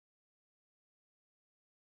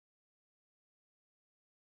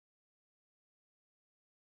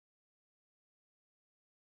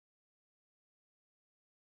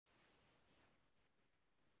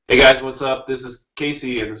Hey guys, what's up? This is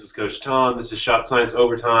Casey and this is Coach Tom. This is Shot Science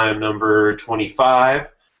Overtime number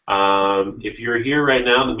 25. If you're here right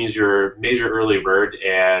now, that means you're a major early bird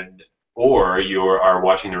or you are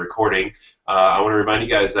watching the recording. I want to remind you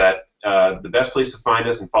guys that the best place to find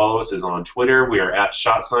us and follow us is on Twitter. We are at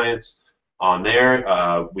Shot Science on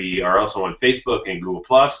there. We are also on Facebook and Google+.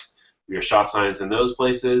 We are Shot Science in those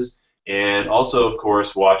places. And also, of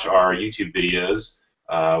course, watch our YouTube videos.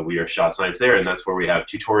 We are Shot Science there, and that's where we have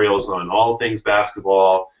tutorials on all things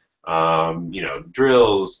basketball,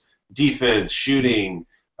 drills, defense, shooting,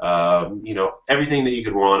 everything that you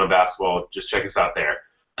could want on basketball. Just check us out there.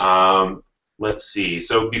 Let's see.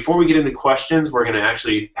 So before we get into questions, we're going to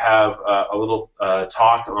actually have a little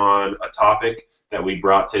talk on a topic that we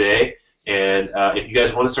brought today. And if you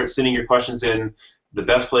guys want to start sending your questions in, the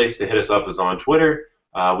best place to hit us up is on Twitter.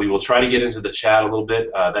 We will try to get into the chat a little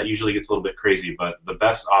bit. That usually gets a little bit crazy, but the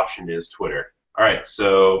best option is Twitter. All right,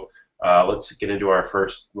 so let's get into our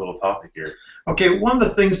first little topic here. Okay, one of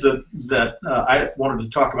the things that I wanted to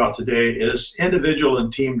talk about today is individual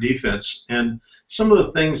and team defense, and some of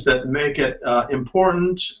the things that make it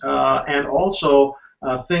important, and also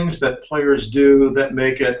things that players do that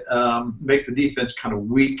make the defense kind of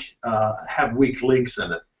weak, have weak links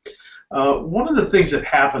in it. One of the things that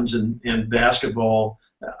happens in basketball,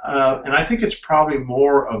 and I think it's probably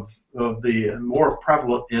more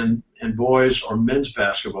prevalent in boys or men's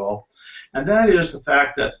basketball, and that is the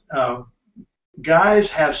fact that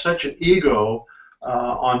guys have such an ego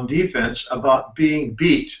on defense about being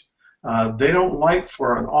beat. They don't like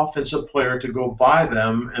for an offensive player to go by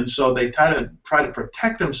them, and so they try to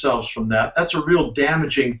protect themselves from that. That's a real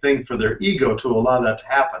damaging thing for their ego to allow that to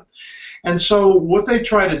happen. And so what they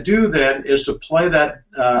try to do then is to play that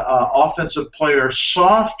offensive player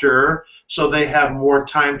softer so they have more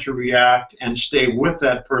time to react and stay with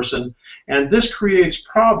that person. And this creates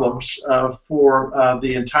problems for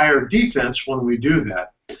the entire defense when we do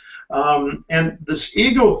that. And this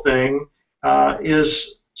ego thing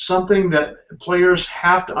is something that players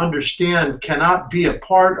have to understand cannot be a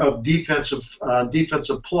part of defensive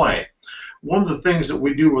play. One of the things that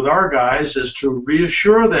we do with our guys is to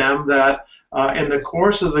reassure them that in the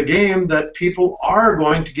course of the game that people are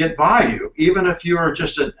going to get by you. Even if you are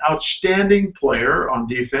just an outstanding player on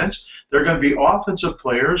defense, there are going to be offensive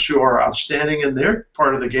players who are outstanding in their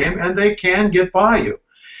part of the game, and they can get by you.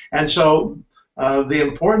 And so the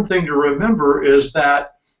important thing to remember is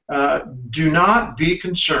that do not be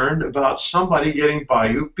concerned about somebody getting by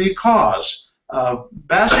you, because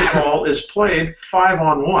basketball is played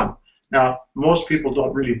 5-on-1. Now, most people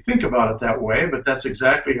don't really think about it that way, but that's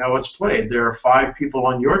exactly how it's played. There are 5 people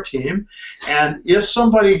on your team, and if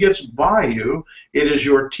somebody gets by you, it is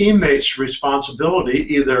your teammates'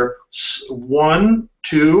 responsibility, either 1,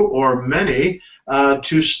 2, or many,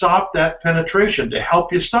 to stop that penetration, to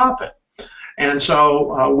help you stop it. And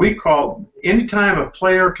so we call, anytime a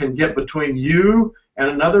player can get between you and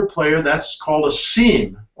another player, that's called a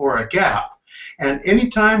seam or a gap. And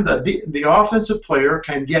anytime the offensive player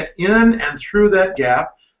can get in and through that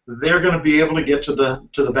gap, they're going to be able to get to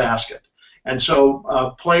the basket. And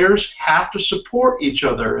so players have to support each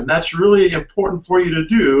other, and that's really important for you to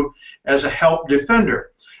do as a help defender.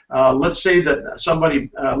 Let's say that somebody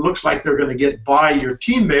looks like they're going to get by your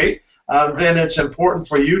teammate, then it's important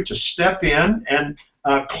for you to step in and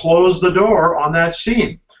close the door on that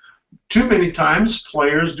seam. Too many times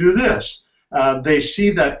players do this. They see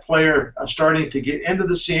that player starting to get into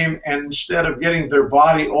the seam, and instead of getting their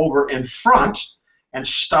body over in front and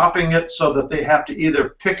stopping it so that they have to either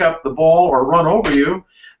pick up the ball or run over you,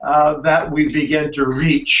 that we begin to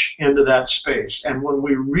reach into that space. And when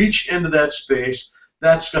we reach into that space,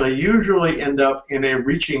 that's going to usually end up in a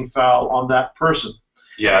reaching foul on that person.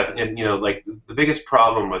 Yeah, and like the biggest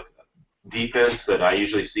problem with defense that I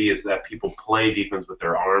usually see is that people play defense with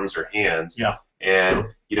their arms or hands. Yeah. And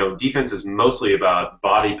defense is mostly about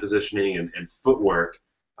body positioning and footwork,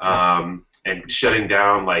 and shutting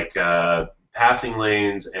down passing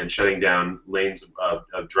lanes and shutting down lanes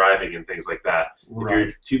of driving and things like that. Right. If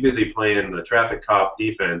you're too busy playing the traffic cop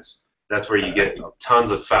defense, that's where you get tons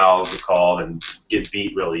of fouls called and get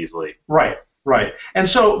beat real easily. Right. Right, and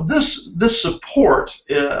so this support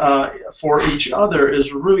for each other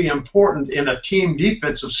is really important in a team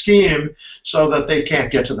defensive scheme, so that they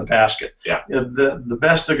can't get to the basket. Yeah. The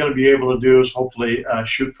best they're going to be able to do is hopefully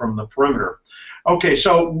shoot from the perimeter. Okay,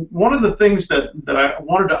 so one of the things that I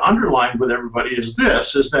wanted to underline with everybody is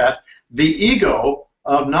that the ego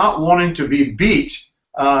of not wanting to be beat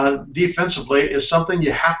defensively is something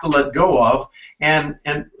you have to let go of, and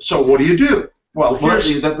so what do? Well,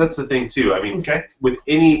 that's the thing too. I mean, okay. with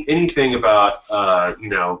anything about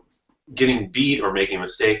getting beat or making a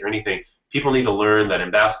mistake or anything, people need to learn that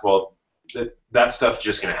in basketball, that stuff's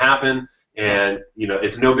just going to happen, and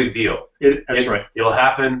it's no big deal. That's right. It'll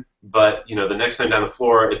happen, but the next time down the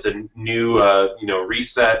floor, it's a new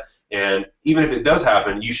reset. And even if it does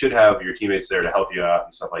happen, you should have your teammates there to help you out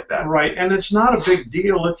and stuff like that. Right, and it's not a big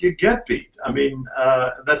deal if you get beat. I mean,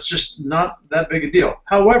 that's just not that big a deal.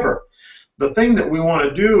 However, the thing that we want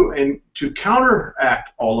to do and to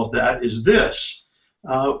counteract all of that is this.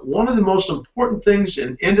 One of the most important things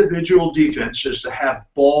in individual defense is to have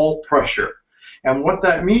ball pressure. And what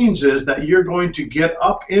that means is that you're going to get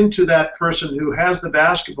up into that person who has the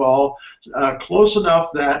basketball close enough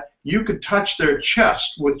that you could touch their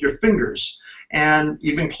chest with your fingers, and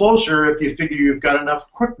even closer if you figure you've got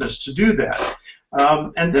enough quickness to do that.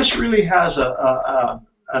 And this really has an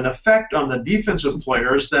effect on the defensive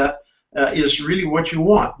players that is really what you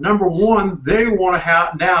want. Number one, they want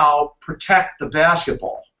to now protect the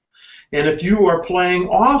basketball. And if you are playing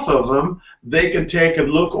off of them, they can take a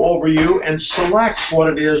look over you and select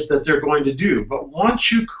what it is that they're going to do. But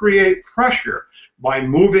once you create pressure by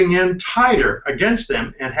moving in tighter against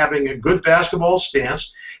them and having a good basketball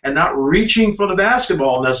stance and not reaching for the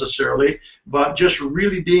basketball necessarily, but just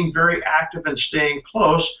really being very active and staying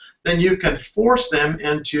close, then you can force them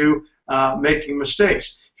into making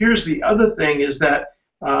mistakes. Here's the other thing is that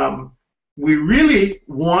we really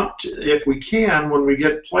want, if we can, when we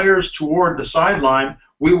get players toward the sideline,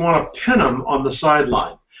 we want to pin them on the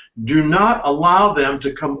sideline. Do not allow them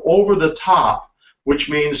to come over the top, which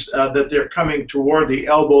means that they're coming toward the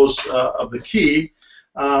elbows of the key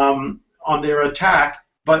on their attack,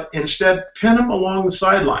 but instead pin them along the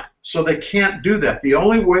sideline. So they can't do that. The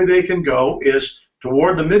only way they can go is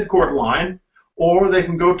toward the midcourt line, or they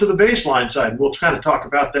can go to the baseline side. We'll kind of talk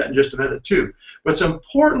about that in just a minute too. But it's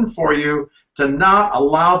important for you to not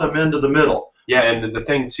allow them into the middle. Yeah, and the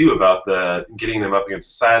thing too about getting them up against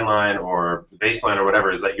the sideline or the baseline or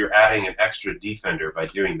whatever is that you're adding an extra defender by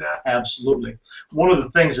doing that. Absolutely. One of the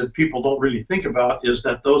things that people don't really think about is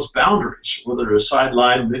that those boundaries, whether it's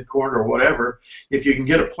sideline, midcourt, or whatever, if you can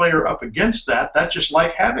get a player up against that, that's just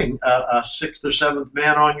like having a sixth or seventh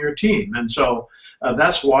man on your team. And so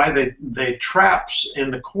that's why they traps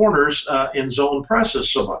in the corners in zone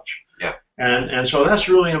presses so much. Yeah. And so that's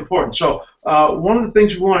really important. So one of the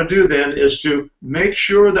things we want to do then is to make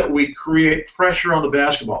sure that we create pressure on the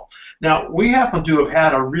basketball. Now, we happen to have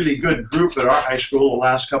had a really good group at our high school the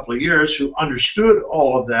last couple of years who understood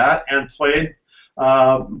all of that and played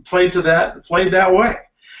that way.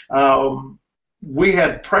 We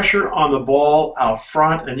had pressure on the ball out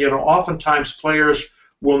front, and oftentimes players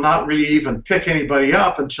will not really even pick anybody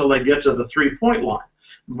up until they get to the three-point line.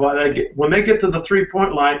 But when they get to the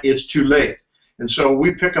three-point line, it's too late. And so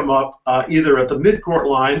we pick them up either at the midcourt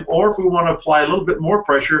line, or if we want to apply a little bit more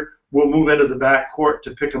pressure, we'll move into the backcourt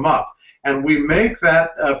to pick them up. And we make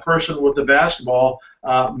that person with the basketball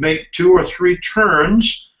make 2 or 3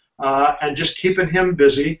 turns and just keeping him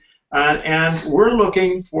busy. And we're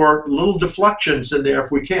looking for little deflections in there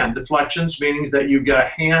if we can. Deflections meaning that you get a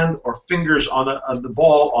hand or fingers on the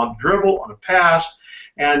ball, on dribble, on a pass,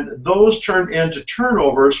 and those turn into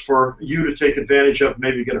turnovers for you to take advantage of,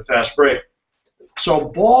 maybe get a fast break. So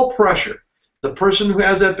ball pressure, the person who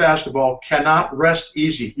has that basketball cannot rest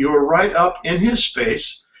easy. You're right up in his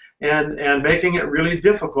space and making it really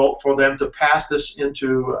difficult for them to pass this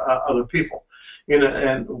into other people.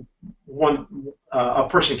 And a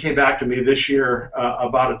person came back to me this year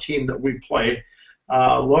about a team that we play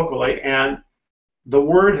locally, and the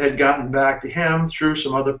word had gotten back to him through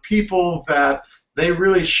some other people that they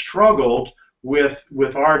really struggled with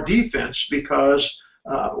our defense because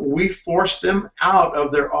we forced them out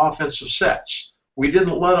of their offensive sets. We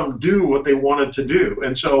didn't let them do what they wanted to do.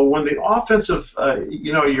 And so when the offensive,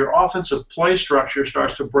 your offensive play structure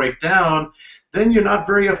starts to break down, then you're not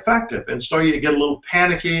very effective. And so you get a little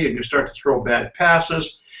panicky and you start to throw bad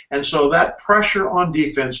passes. And so that pressure on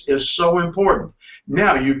defense is so important.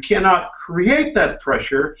 Now, you cannot create that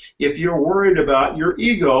pressure if you're worried about your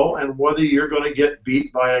ego and whether you're going to get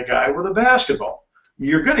beat by a guy with a basketball.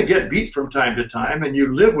 You're going to get beat from time to time, and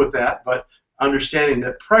you live with that, but understanding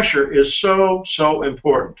that pressure is so, so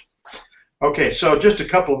important. Okay, so just a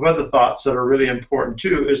couple of other thoughts that are really important,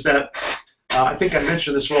 too, is that I think I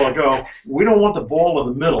mentioned this a while ago. We don't want the ball in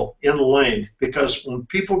the middle, in the lane, because when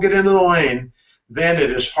people get into the lane, then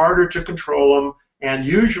it is harder to control them, and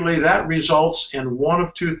usually that results in one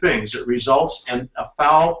of 2 things. It results in a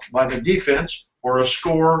foul by the defense or a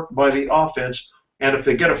score by the offense, and if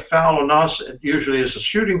they get a foul on us, it usually is a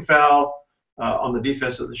shooting foul on the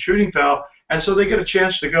defense of the shooting foul, And so they get a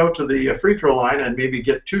chance to go to the free throw line and maybe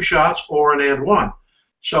get 2 shots or an and one.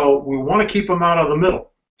 So we want to keep them out of the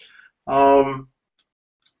middle.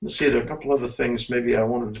 Let's see, there are a couple other things maybe I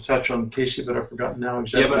wanted to touch on, Casey, but I've forgotten now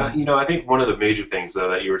exactly. Yeah, but I think one of the major things though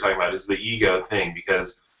that you were talking about is the ego thing,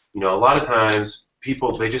 because a lot of times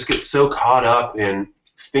people, they just get so caught up in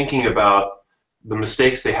thinking about the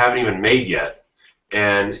mistakes they haven't even made yet,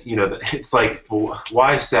 and it's like, well,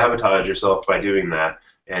 why sabotage yourself by doing that?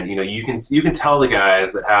 And you can tell the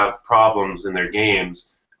guys that have problems in their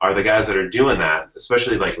games are the guys that are doing that,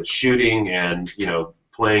 especially like with shooting and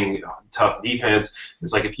playing tough defense.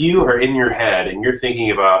 It's like if you are in your head and you're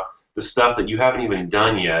thinking about the stuff that you haven't even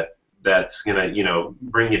done yet that's gonna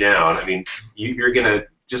bring you down. I mean, you're gonna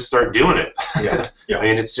just start doing it. Yeah. Yeah. I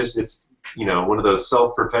mean, it's one of those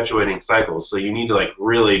self-perpetuating cycles. So you need to like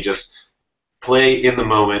really just play in the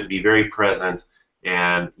moment, be very present,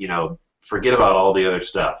 and forget about all the other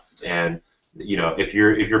stuff. And if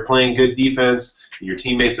you're playing good defense, your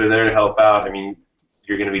teammates are there to help out. I mean,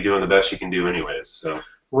 you're going to be doing the best you can do anyways. So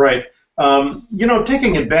right.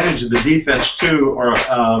 Taking advantage of the defense too, or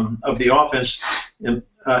of the offense,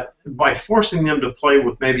 by forcing them to play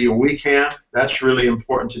with maybe a weak hand, that's really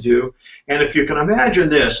important to do. And if you can imagine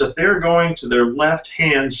this, if they're going to their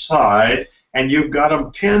left-hand side and you've got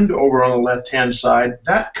them pinned over on the left-hand side,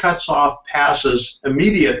 that cuts off passes,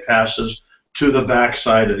 immediate passes, to the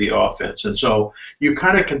backside of the offense. And so you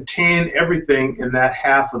kind of contain everything in that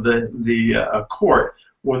half of the court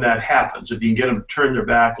when that happens, if you can get them to turn their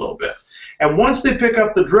back a little bit. And once they pick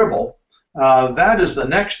up the dribble, that is the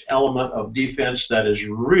next element of defense that is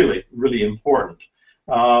really, really important.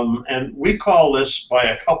 And we call this by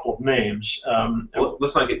a couple of names. Well,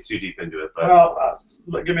 let's not get too deep into it. But.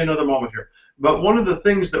 Well, give me another moment here. But one of the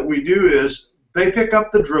things that we do is they pick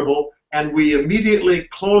up the dribble, and we immediately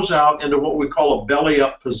close out into what we call a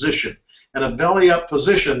belly-up position. And a belly-up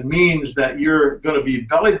position means that you're going to be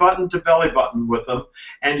belly button to belly button with them,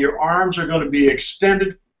 and your arms are going to be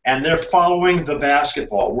extended, and they're following the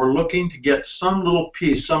basketball. We're looking to get some little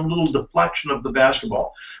piece, some little deflection of the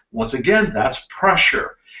basketball. Once again, that's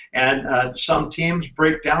pressure. And some teams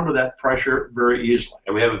break down to that pressure very easily.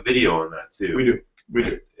 And we have a video on that, too. We do. We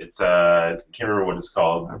do. It's I can't remember what it's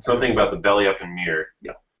called. It's something about the belly up and mirror.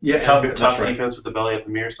 Yeah. Yeah. Tough right. defense with the belly up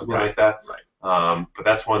and mirror, something Right. like that. Right. But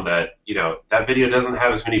that's one that that video doesn't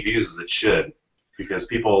have as many views as it should, because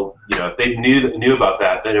people if they knew about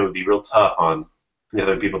that, then it would be real tough on the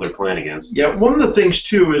other people they're playing against. Yeah. One of the things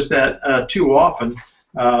too is that too often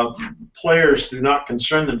players do not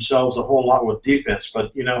concern themselves a whole lot with defense.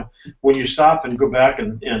 But when you stop and go back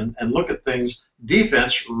and look at things,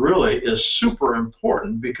 defense really is super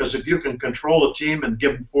important, because if you can control a team and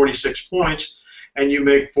give them 46 points and you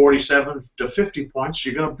make 47 to 50 points,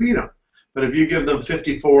 you're going to beat them. But if you give them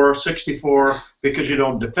 54, 64 because you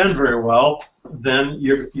don't defend very well, then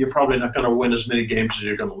you're probably not going to win as many games as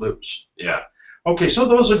you're going to lose. Yeah. Okay, so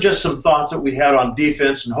those are just some thoughts that we had on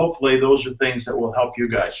defense, and hopefully those are things that will help you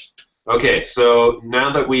guys. Okay, so now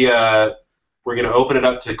that we're going to open it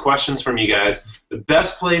up to questions from you guys, the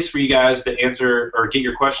best place for you guys to answer or get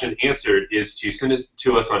your question answered is to send it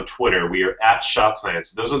to us on Twitter. We are at Shot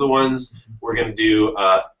Science. Those are the ones we're going to do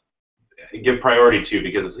give priority to,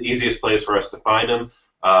 because it's the easiest place for us to find them.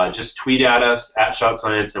 Just tweet at us at Shot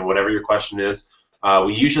Science and whatever your question is.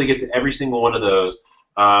 We usually get to every single one of those.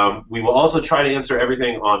 We will also try to answer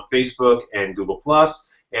everything on Facebook and Google+,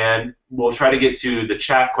 and we'll try to get to the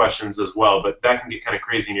chat questions as well, but that can get kind of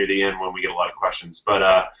crazy near the end when we get a lot of questions.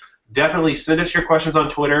 But definitely send us your questions on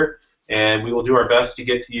Twitter, and we will do our best to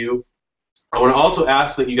get to you. I want to also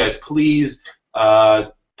ask that you guys please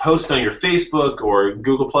post on your Facebook or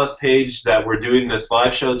Google Plus page that we're doing this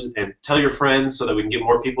live show, and tell your friends so that we can get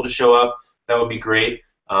more people to show up. That would be great,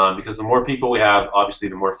 because the more people we have, obviously,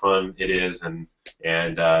 the more fun it is, and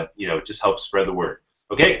it just helps spread the word.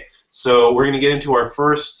 Okay, so we're going to get into our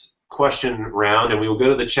first question round, and we will go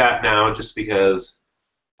to the chat now just because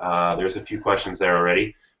there's a few questions there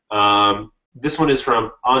already. This one is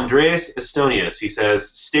from Andreas Estonius. He says,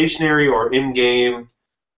 stationary or in-game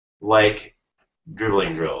like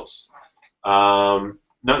dribbling drills.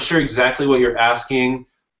 Not sure exactly what you're asking.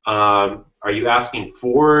 Are you asking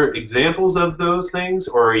for examples of those things,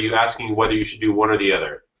 or are you asking whether you should do one or the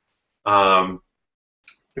other?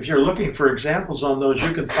 If you're looking for examples on those,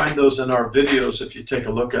 you can find those in our videos if you take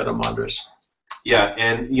a look at them, Andres. Yeah,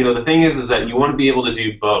 and the thing is that you want to be able to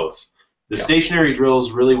do both. The stationary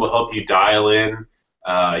drills really will help you dial in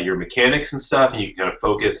your mechanics and stuff, and you can kind of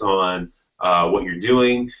focus on what you're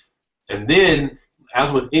doing. And then,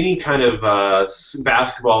 as with any kind of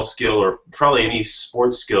basketball skill, or probably any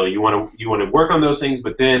sports skill, you want to work on those things,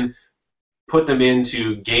 but then put them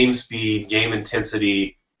into game speed, game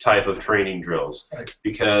intensity type of training drills. Right.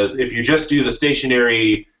 Because if you just do the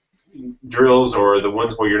stationary drills or the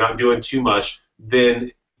ones where you're not doing too much,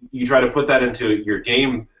 then you try to put that into your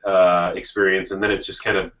game experience, and then it just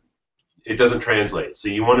kind of, it doesn't translate. So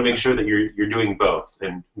you want to make sure that you're doing both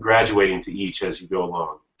and graduating to each as you go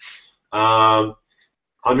along.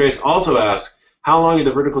 Andres also asks, how long are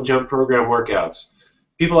the vertical jump program workouts?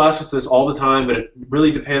 People ask us this all the time, but it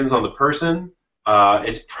really depends on the person.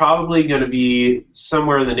 It's probably going to be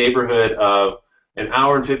somewhere in the neighborhood of an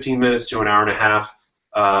hour and 15 minutes to an hour and a half,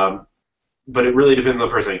 but it really depends on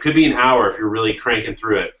the person. It could be an hour if you're really cranking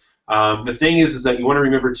through it. The thing is that you want to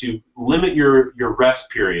remember to limit your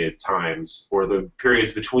rest period times, or the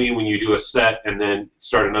periods between when you do a set and then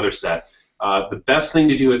start another set. The best thing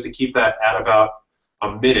to do is to keep that at about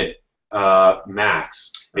a minute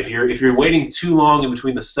max. If you're waiting too long in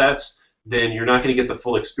between the sets, then you're not going to get the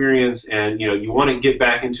full experience, and you want to get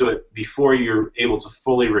back into it before you're able to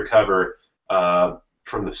fully recover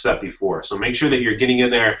from the set before. So make sure that you're getting in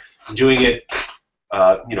there, doing it.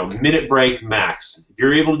 Minute break max. If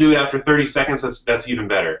you're able to do it after 30 seconds, that's even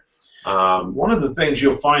better. One of the things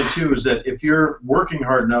you'll find too is that if you're working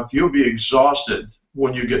hard enough, you'll be exhausted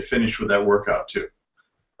when you get finished with that workout too.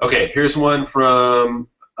 Okay, here's one from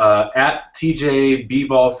at TJ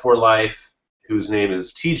B-Ball for Life, whose name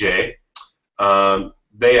is TJ.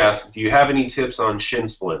 They ask, do you have any tips on shin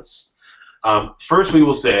splints? First, we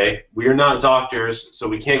will say we are not doctors, so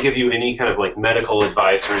we can't give you any kind of like medical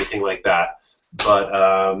advice or anything like that. But,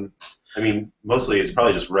 I mean, mostly it's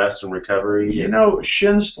probably just rest and recovery.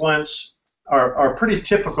 Shin splints are pretty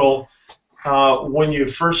typical when you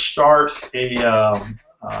first start an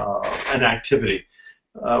activity,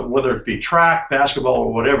 whether it be track, basketball,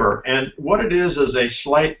 or whatever. And what it is a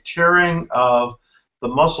slight tearing of the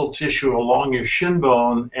muscle tissue along your shin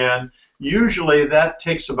bone, and usually that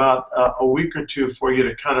takes about a week or two for you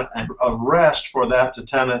to kind of rest for that to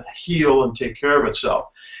kind of heal and take care of itself.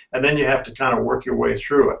 And then you have to kind of work your way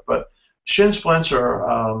through it. But shin splints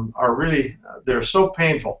are really, they're so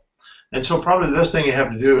painful. And so probably the best thing you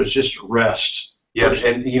have to do is just rest. Yeah,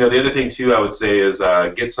 and the other thing too I would say is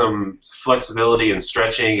get some flexibility and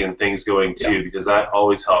stretching and things going too, because that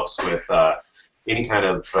always helps with any kind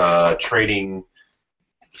of training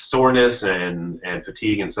soreness and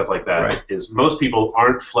fatigue and stuff like that. Right. Is most people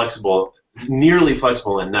aren't nearly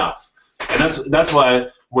flexible enough. And that's why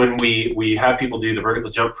when we have people do the vertical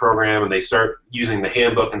jump program and they start using the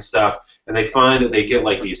handbook and stuff, and they find that they get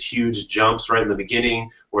like these huge jumps right in the beginning,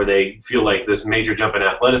 or they feel like this major jump in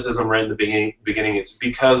athleticism right in the beginning, it's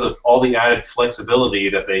because of all the added flexibility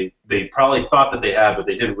that they probably thought that they had, but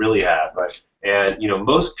they didn't really have. Right. And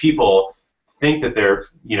most people think that they're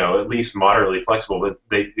at least moderately flexible, but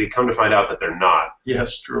they come to find out that they're not.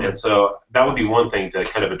 Yes, true. And so that would be one thing to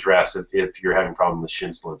kind of address if you're having a problem with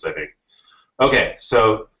shin splints, I think. Okay,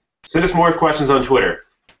 so send us more questions on Twitter.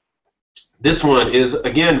 This one is,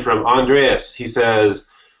 again, from Andreas. He says,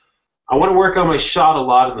 I want to work on my shot a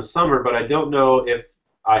lot in the summer, but I don't know if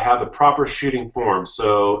I have the proper shooting form.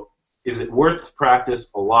 So is it worth to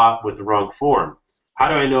practice a lot with the wrong form? How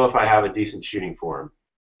do I know if I have a decent shooting form?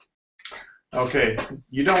 Okay,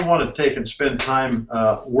 you don't want to take and spend time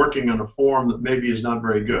working on a form that maybe is not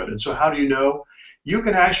very good. And so how do you know? You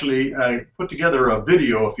can actually put together a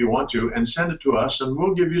video if you want to and send it to us, and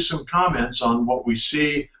we'll give you some comments on what we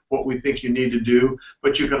see, what we think you need to do.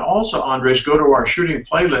 But you can also, Andres, go to our shooting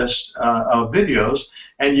playlist of videos,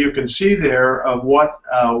 and you can see there what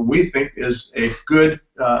we think is a good,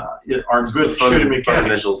 our good shooting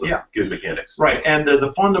mechanics. Fundamentals of good mechanics. Right, and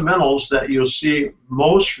the fundamentals that you'll see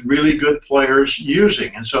most really good players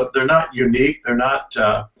using. And so they're not unique, they're not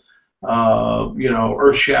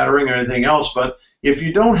earth-shattering or anything else, but if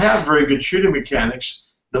you don't have very good shooting mechanics,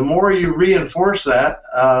 the more you reinforce that,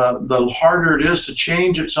 the harder it is to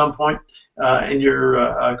change at some point in your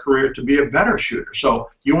career to be a better shooter. So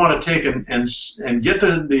you want to take and get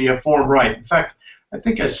the form right. In fact, I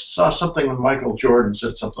think I saw something when Michael Jordan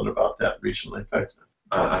said something about that recently. In fact,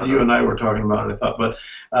 you and I were talking about it, I thought. But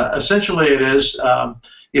essentially it is,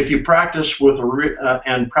 if you practice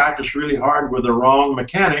and practice really hard with the wrong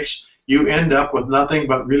mechanics, you end up with nothing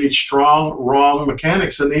but really strong, wrong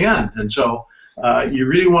mechanics in the end. And so you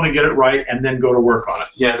really want to get it right and then go to work on it.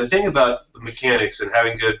 Yeah, the thing about the mechanics and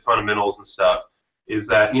having good fundamentals and stuff is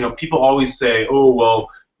that, people always say, oh, well,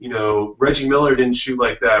 Reggie Miller didn't shoot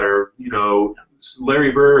like that, or,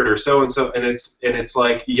 Larry Bird or so-and-so, and it's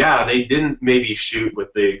like, yeah, they didn't maybe shoot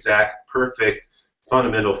with the exact perfect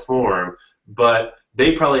fundamental form, but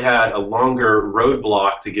they probably had a longer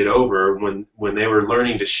roadblock to get over when they were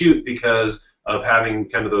learning to shoot because of having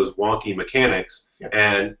kind of those wonky mechanics. Yeah.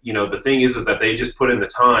 And, you know, the thing is that they just put in the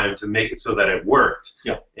time to make it so that it worked.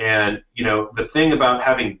 Yeah. And, you know, the thing about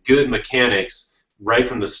having good mechanics right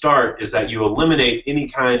from the start is that you eliminate any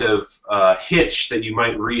kind of hitch that you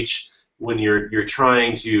might reach when you're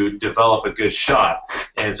trying to develop a good shot.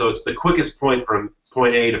 And so it's the quickest point from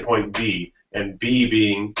point A to point B, and B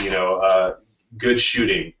being, you know, good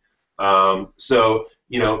shooting. So,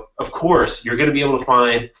 you know, of course, you're going to be able to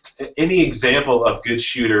find any example of good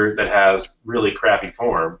shooter that has really crappy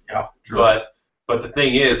form. Yeah, true. But the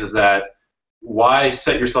thing is that why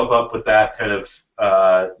set yourself up with that kind of,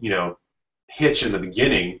 you know, hitch in the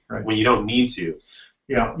beginning when you don't need to?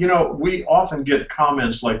 Yeah, you know, we often get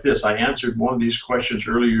comments like this. I answered one of these questions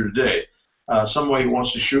earlier today. Somebody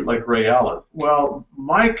wants to shoot like Ray Allen. Well,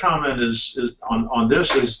 my comment is on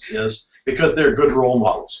this is because they're good role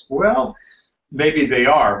models. Well, maybe they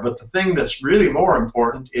are, but the thing that's really more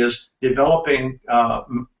important is developing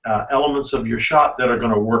elements of your shot that are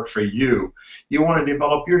going to work for you. You want to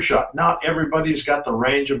develop your shot. Not everybody's got the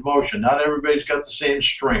range of motion. Not everybody's got the same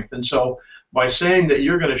strength. And so by saying that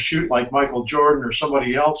you're going to shoot like Michael Jordan or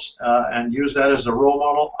somebody else and use that as a role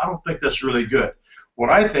model, I don't think that's really good. What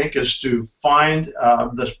I think is to find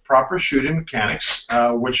the proper shooting mechanics,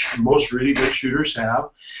 which most really good shooters have,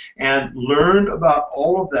 and learn about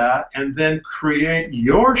all of that, and then create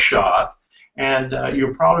your shot, and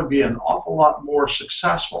you'll probably be an awful lot more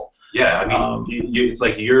successful. Yeah, I mean, it's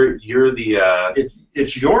like you're the.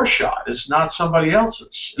 It's your shot. It's not somebody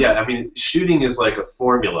else's. Yeah, I mean, shooting is like a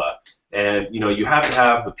formula. And, you know, you have to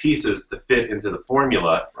have the pieces to fit into the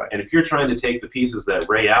formula. Right. And if you're trying to take the pieces that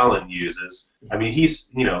Ray Allen uses, I mean,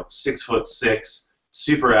 he's, you know, 6'6",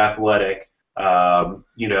 super athletic,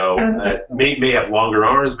 you know, may have longer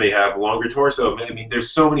arms, may have longer torso. I mean,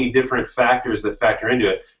 there's so many different factors that factor into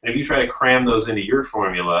it. And if you try to cram those into your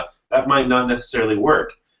formula, that might not necessarily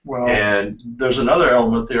work. Well, and there's another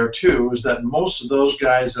element there, too, is that most of those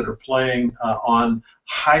guys that are playing on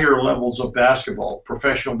higher levels of basketball,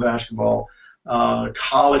 professional basketball,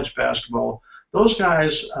 college basketball, those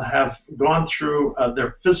guys have gone through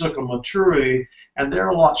their physical maturity, and they're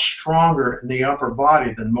a lot stronger in the upper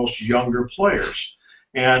body than most younger players.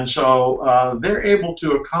 And so they're able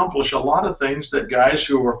to accomplish a lot of things that guys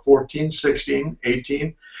who are 14, 16,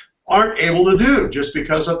 18 aren't able to do just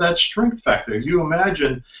because of that strength factor. You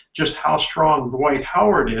imagine just how strong Dwight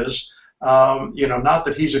Howard is. You know, not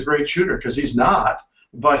that he's a great shooter, because he's not,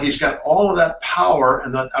 but he's got all of that power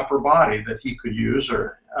in that upper body that he could use.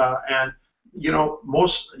 And, you know,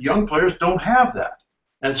 most young players don't have that.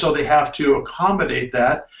 And so they have to accommodate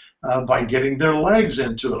that by getting their legs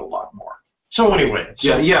into it a lot more. So anyway.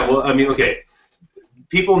 Yeah, well, I mean, okay.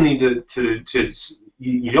 People need to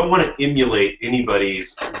you don't want to emulate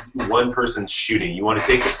anybody's one person's shooting. You want to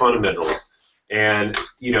take the fundamentals, and,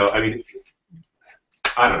 you know, I mean,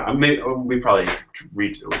 I don't know. Maybe we probably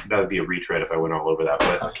that would be a retread if I went all over that.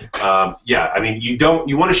 But okay. Yeah, I mean, you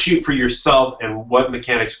want to shoot for yourself and what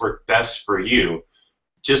mechanics work best for you.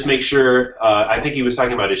 Just make sure. I think he was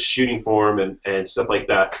talking about his shooting form and stuff like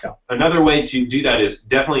that. Yeah. Another way to do that is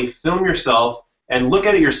definitely film yourself and look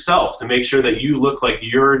at it yourself to make sure that you look like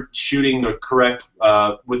you're shooting the correct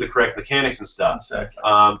with the correct mechanics and stuff. Exactly.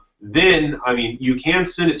 Then, I mean, you can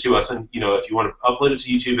send it to us, and, you know, if you want to upload it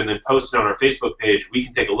to YouTube and then post it on our Facebook page, we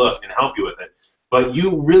can take a look and help you with it. But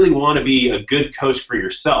you really want to be a good coach for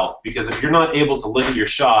yourself, because if you're not able to look at your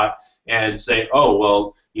shot and say, oh,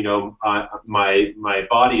 well, you know, my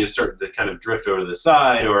body is starting to kind of drift over to the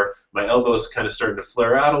side, or my elbow is kind of starting to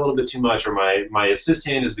flare out a little bit too much, or my assist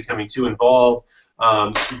hand is becoming too involved,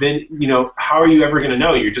 then, you know, how are you ever going to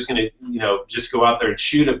know? You're just going to, you know, just go out there and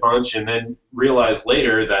shoot a bunch and then realize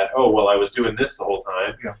later that, oh, well, I was doing this the whole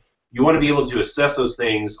time. Yeah. You want to be able to assess those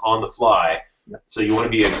things on the fly. Yeah. So you want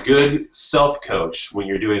to be a good self-coach when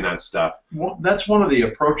you're doing that stuff. Well, that's one of the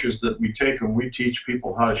approaches that we take when we teach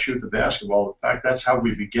people how to shoot the basketball. In fact, that's how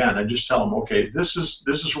we begin. I just tell them, okay, this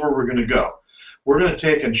is where we're going to go. We're going to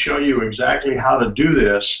take and show you exactly how to do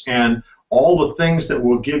this, and all the things that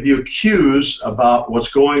will give you cues about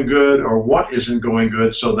what's going good or what isn't going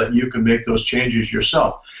good, so that you can make those changes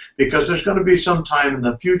yourself. Because there's going to be some time in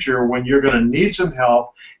the future when you're going to need some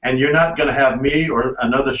help, and you're not going to have me or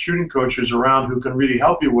another shooting coach who's around who can really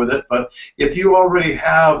help you with it. But if you already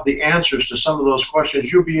have the answers to some of those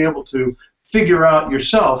questions, you'll be able to figure out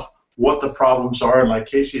yourself what the problems are, and, like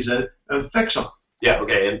Casey said, and fix them. Yeah,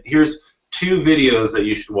 okay, and here's 2 videos that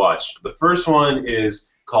you should watch. The first one is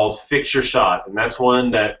called Fix Your Shot, and that's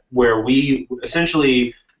one where we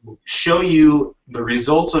essentially show you the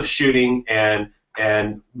results of shooting and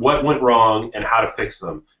and what went wrong and how to fix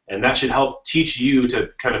them. And that should help teach you to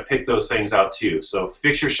kind of pick those things out too. So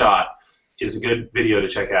Fix Your Shot is a good video to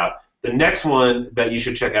check out. The next one that you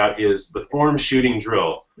should check out is the form shooting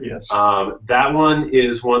drill. Yes. That one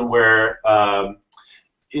is one where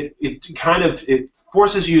it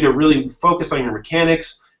forces you to really focus on your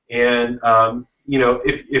mechanics, and you know,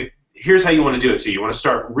 if here's how you want to do it too. You want to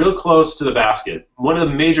start real close to the basket. One of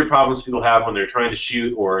the major problems people have when they're trying to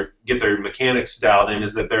shoot or get their mechanics dialed in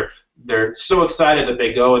is that they're so excited that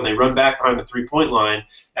they go and they run back behind the three-point line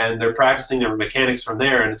and they're practicing their mechanics from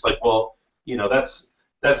there, and it's like, well, you know, that's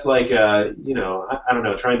like you know, I don't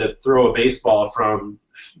know, trying to throw a baseball from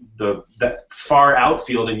that far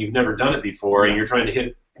outfield and you've never done it before, and you're trying to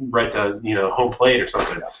hit right to, you know, home plate or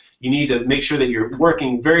something. Yeah. You need to make sure that you're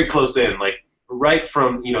working very close in, like right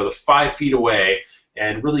from, you know, the 5 feet away,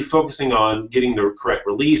 and really focusing on getting the correct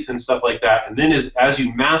release and stuff like that. And then as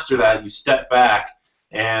you master that, you step back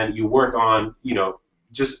and you work on, you know,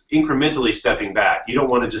 just incrementally stepping back. You don't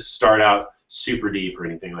want to just start out super deep or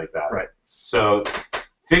anything like that. Right. So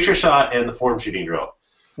Fix Your Shot and the form shooting drill.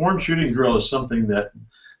 Form shooting drill is something that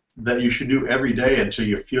you should do every day until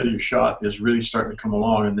you feel your shot is really starting to come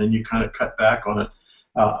along, and then you kind of cut back on it.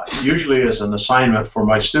 Usually as an assignment for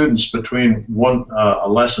my students between a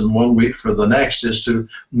lesson 1 week for the next is to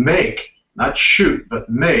make, not shoot, but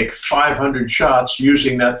make 500 shots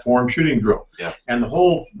using that form shooting drill. Yeah. And the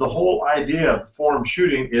whole idea of form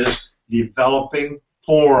shooting is developing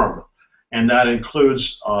form, and that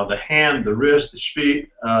includes the hand, the wrist, the feet,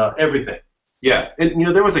 everything. Yeah, and you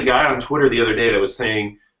know, there was a guy on Twitter the other day that was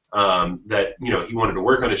saying that, you know, he wanted to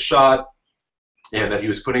work on his shot, and that he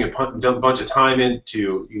was putting a bunch of time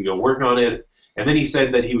into, you know, working on it, and then he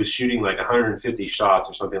said that he was shooting like 150 shots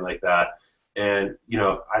or something like that. And you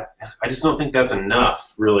know, I just don't think that's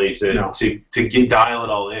enough really to dial it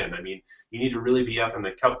all in. I mean, you need to really be up in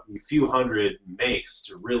the few hundred makes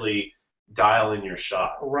to really dial in your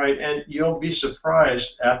shot. Right, and you'll be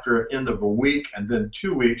surprised after end of a week and then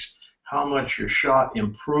 2 weeks how much your shot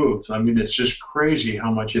improves. I mean, it's just crazy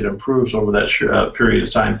how much it improves over that period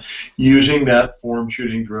of time using that form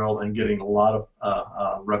shooting drill and getting a lot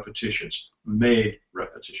of repetitions, made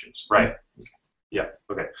repetitions. Right. Yeah,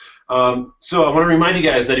 okay. So I want to remind you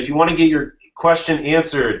guys that if you want to get your question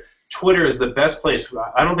answered, Twitter is the best place.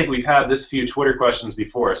 I don't think we've had this few Twitter questions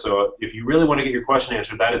before, so if you really want to get your question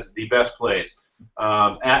answered, that is the best place,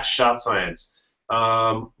 at Shot Science.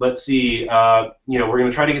 Let's see, you know, we're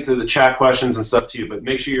going to try to get to the chat questions and stuff too, but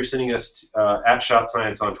make sure you're sending us at Shot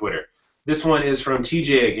Science on Twitter. This one is from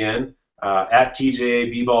TJ again, at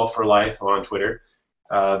TJ B-Ball for Life on Twitter.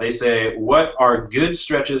 They say, what are good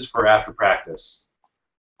stretches for after practice?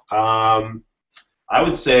 I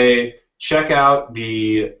would say check out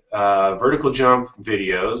the vertical jump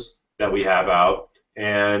videos that we have out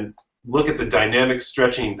and look at the dynamic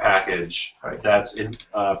stretching package that's in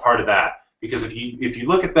part of that. Because if you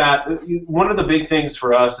look at that, one of the big things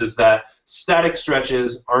for us is that static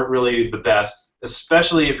stretches aren't really the best,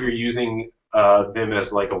 especially if you're using them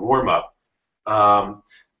as like a warm-up.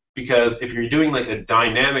 Because if you're doing like a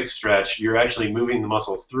dynamic stretch, you're actually moving the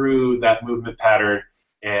muscle through that movement pattern,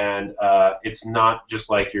 and it's not just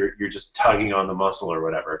like you're just tugging on the muscle or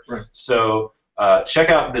whatever. Right. So check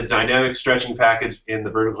out the dynamic stretching package in the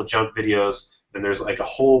vertical jump videos, and there's like a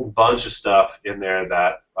whole bunch of stuff in there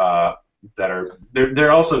that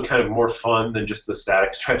they're also kind of more fun than just the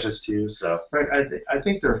static stretches too. So right, I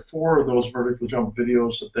think there are 4 of those vertical jump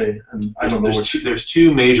videos that I don't know which. There's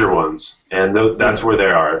 2 major ones, and that's where they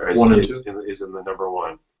are. Is in the number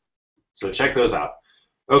 1. So check those out.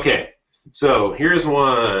 Okay, so here's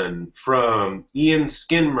one from Ian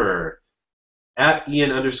Skinmer, at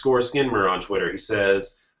Ian_Skinmer on Twitter. He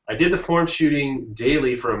says, I did the form shooting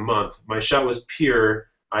daily for a month. My shot was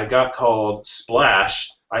pure. I got called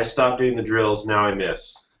splash. I stopped doing the drills. Now I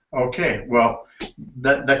miss. Okay, well,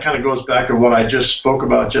 that kind of goes back to what I just spoke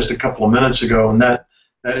about just a couple of minutes ago, and that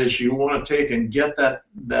is you want to take and get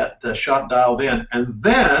that shot dialed in, and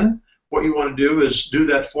then what you want to do is do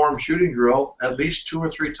that form shooting drill at least 2 or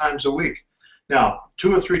 3 times a week. Now,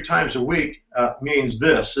 2 or 3 times a week means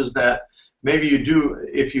this, is that maybe you do,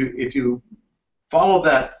 if you follow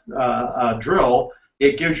that drill,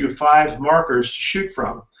 it gives you 5 markers to shoot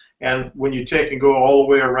from. And when you take and go all the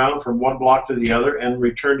way around from one block to the other and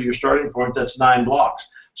return to your starting point, that's 9 blocks.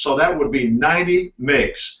 So that would be 90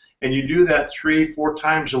 makes. And you do that 3-4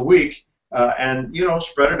 times a week, and you know,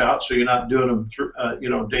 spread it out so you're not doing them you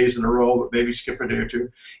know, days in a row, but maybe skip a day or 2.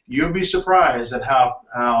 You'll be surprised at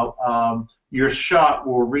how your shot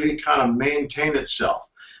will really kind of maintain itself.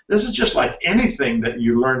 This is just like anything that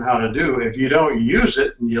you learn how to do. If you don't use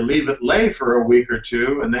it and you leave it lay for a week or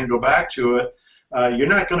two and then go back to it, you're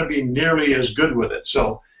not going to be nearly as good with it.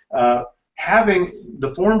 So having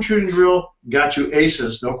the form shooting drill got you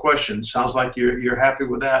aces, no question. Sounds like you're happy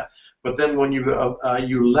with that. But then when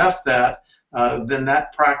you left that, then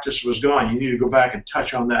that practice was gone. You need to go back and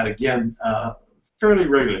touch on that again fairly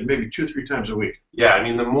regularly, maybe 2-3 times a week. Yeah, I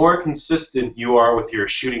mean, the more consistent you are with your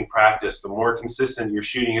shooting practice, the more consistent your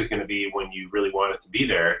shooting is going to be when you really want it to be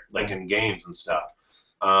there, like in games and stuff.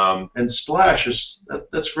 And Splash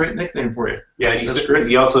that's a great nickname for you. Yeah, and he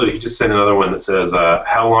just sent another one that says,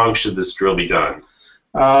 "How long should this drill be done?"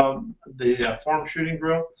 The form shooting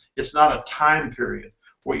drill, it's not a time period.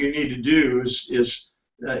 What you need to do is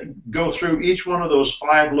go through each one of those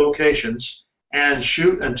 5 locations and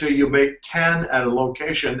shoot until you make 10 at a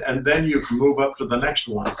location, and then you can move up to the next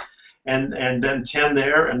one, and then 10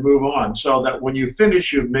 there and move on, so that when you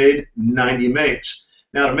finish, you've made 90 makes.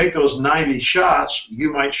 Now, to make those 90 shots,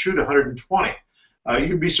 you might shoot 120.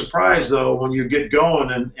 You'd be surprised, though, when you get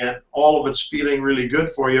going and all of it's feeling really good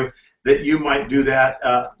for you, that you might do that,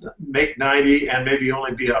 make 90 and maybe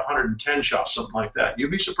only be 110 shots, something like that.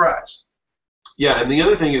 You'd be surprised. Yeah, and the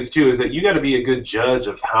other thing is that you got to be a good judge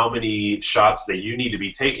of how many shots that you need to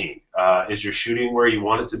be taking. Is your shooting where you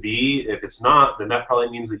want it to be? If it's not, then that probably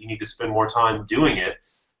means that you need to spend more time doing it.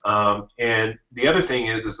 And the other thing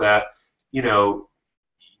is that, you know,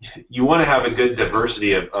 you want to have a good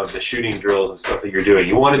diversity of the shooting drills and stuff that you're doing.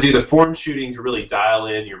 You want to do the form shooting to really dial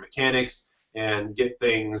in your mechanics and get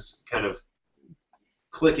things kind of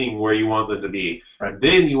clicking where you want them to be. Right.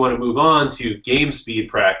 Then you want to move on to game speed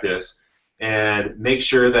practice and make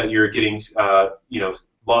sure that you're getting you know,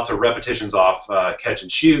 lots of repetitions off catch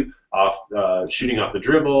and shoot, off shooting off the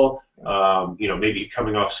dribble, you know, maybe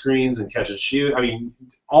coming off screens and catch and shoot. I mean,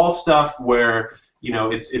 all stuff where, you know,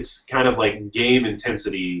 it's kind of like game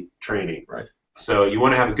intensity training. Right. So you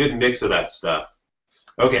want to have a good mix of that stuff.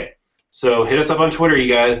 Okay, so hit us up on Twitter,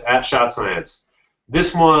 you guys, @ShotScience.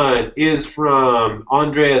 This one is from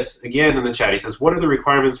Andreas, again in the chat. He says, what are the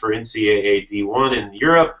requirements for NCAA D1 in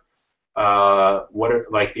Europe? What are,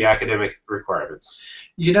 like, the academic requirements?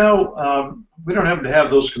 You know, we don't happen to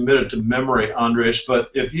have those committed to memory, Andres,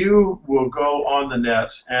 but if you will go on the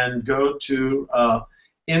net and go to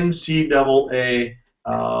NCAA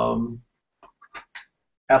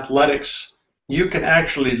athletics, you can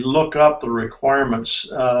actually look up the requirements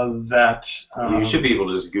that... you should be able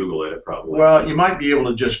to just Google it, probably. Well, you might be able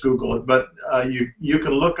to just Google it, but you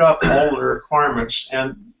can look up all the requirements,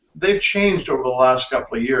 and they've changed over the last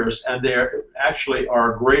couple of years, and they actually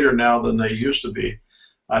are greater now than they used to be.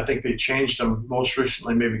 I think they changed them most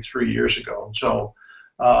recently, maybe 3 years ago. So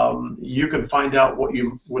you can find out what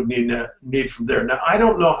you would need from there. Now, I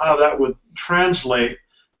don't know how that would translate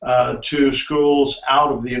to schools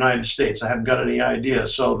out of the United States. I haven't got any idea.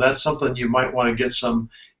 So that's something you might want to get some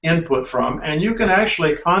input from. And you can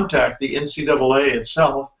actually contact the NCAA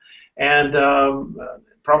itself and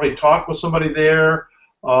probably talk with somebody there,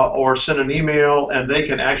 or send an email, and they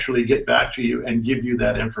can actually get back to you and give you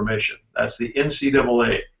that information. That's the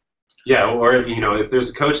NCAA. Yeah, or, you know, if there's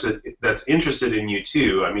a coach that's interested in you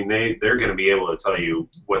too, I mean, they're going to be able to tell you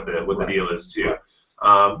what the deal is too.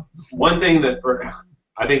 Right. One thing that, or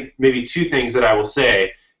I think maybe 2 things that I will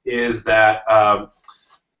say is that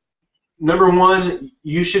number one,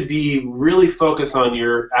 you should be really focused on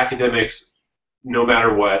your academics no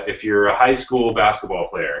matter what. If you're a high school basketball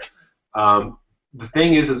player. The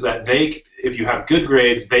thing is that if you have good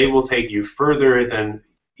grades, they will take you further than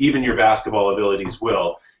even your basketball abilities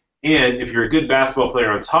will. And if you're a good basketball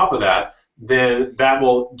player on top of that, then that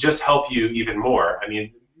will just help you even more. I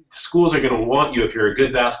mean, schools are going to want you if you're a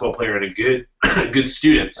good basketball player and a good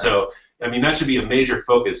student. So, I mean, that should be a major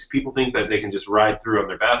focus. People think that they can just ride through on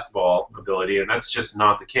their basketball ability, and that's just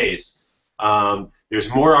not the case.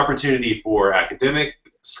 There's more opportunity for academic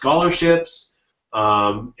scholarships.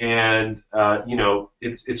 You know,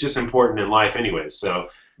 it's just important in life anyways, so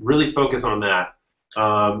really focus on that.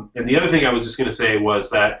 And the other thing I was just going to say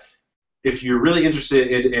was that if you're really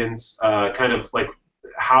interested in kind of like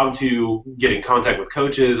how to get in contact with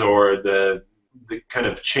coaches, or the kind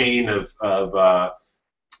of chain of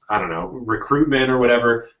I don't know, recruitment or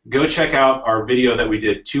whatever, go check out our video that we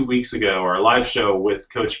did 2 weeks ago, our live show with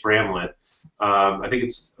Coach Bramlett. I think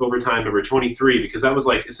it's overtime number 23, because that was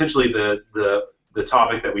like essentially the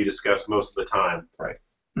topic that we discuss most of the time.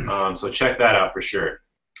 Right. So check that out for sure.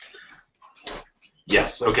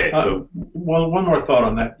 Yes. Okay. So well, one more thought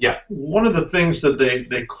on that. yeah. One of the things that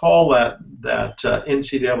they call that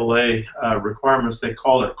NCAA requirements, they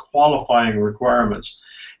call it qualifying requirements.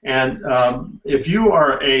 And if you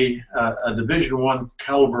are a Division I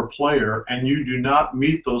caliber player and you do not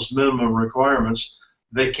meet those minimum requirements,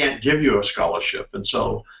 they can't give you a scholarship. And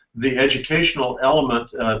so the educational element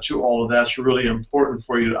to all of that's really important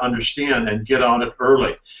for you to understand and get on it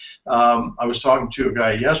early. I was talking to a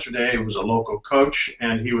guy yesterday who was a local coach,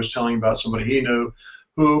 and he was telling about somebody he knew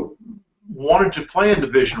who wanted to play in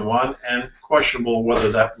Division I, and questionable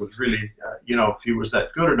whether that was really, if he was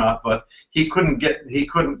that good or not. But he couldn't get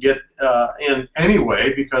in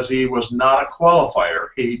anyway because he was not a qualifier.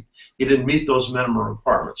 He didn't meet those minimum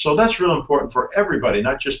requirements. So that's real important for everybody,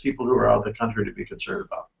 not just people who are out of the country to be concerned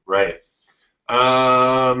about. Right.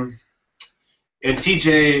 And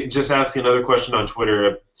TJ just asked another question on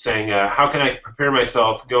Twitter saying, how can I prepare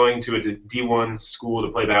myself going to a D1 school to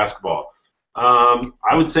play basketball?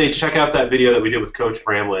 I would say check out that video that we did with Coach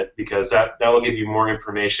Bramlett, because that will give you more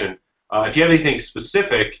information. If you have anything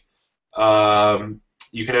specific,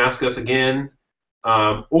 you can ask us again,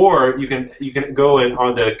 or you can go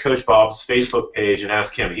onto Coach Bob's Facebook page and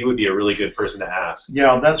ask him. He would be a really good person to ask.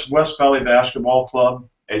 Yeah, that's West Valley Basketball Club.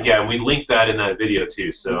 And yeah, we linked that in that video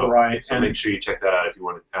too. So, right. So make sure you check that out if you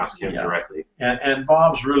want to ask him directly. And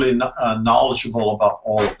Bob's really knowledgeable about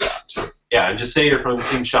all of that too. Yeah, and just say you're from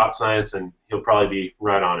Team Shot Science, and he'll probably be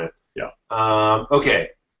right on it. Yeah.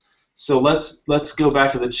 Okay, so let's go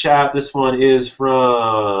back to the chat. This one is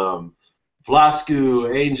from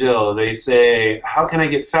Vlasku Angel. They say, how can I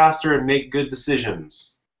get faster and make good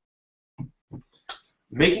decisions?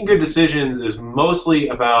 Making good decisions is mostly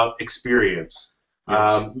about experience.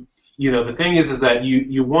 Yes. The thing is that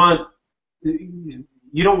you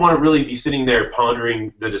don't want to really be sitting there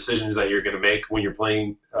pondering the decisions that you're going to make when you're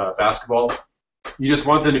playing basketball. You just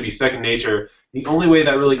want them to be second nature. The only way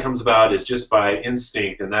that really comes about is just by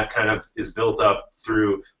instinct, and that kind of is built up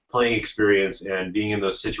through playing experience and being in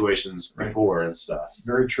those situations before and stuff.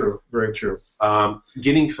 Very true. Very true.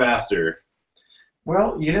 Getting faster.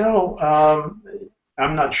 Well,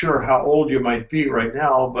 I'm not sure how old you might be right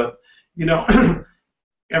now, but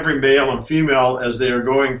every male and female, as they are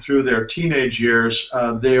going through their teenage years,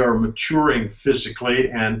 they are maturing physically,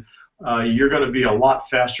 and you're going to be a lot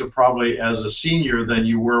faster probably as a senior than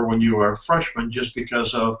you were when you were a freshman, just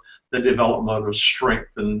because of the development of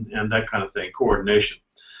strength and that kind of thing, coordination.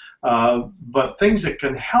 But things that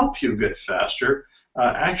can help you get faster,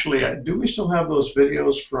 actually, do we still have those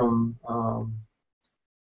videos from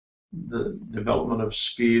the development of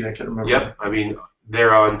speed? I can't remember. Yep, I mean,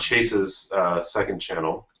 they're on Chase's second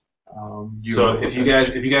channel. So if you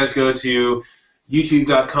guys go to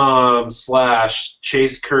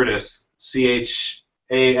youtube.com/Chase Curtis,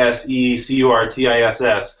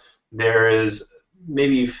 CHASECURTISS, there is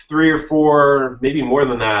maybe 3 or 4, maybe more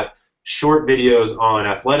than that, short videos on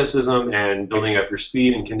athleticism and building up your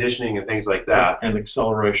speed and conditioning and things like that. And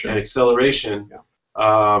acceleration.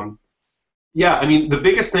 Yeah, I mean, the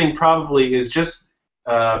biggest thing probably is just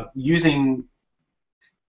using,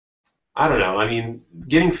 I don't know, I mean,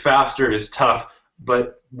 getting faster is tough,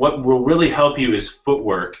 but what will really help you is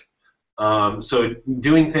footwork. So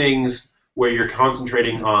doing things where you're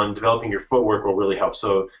concentrating on developing your footwork will really help.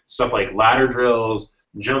 So stuff like ladder drills,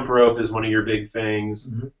 jump rope is one of your big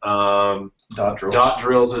things. Mm-hmm. Dot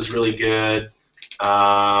drills is really good.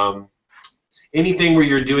 Anything where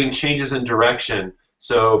you're doing changes in direction.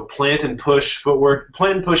 So plant and push footwork.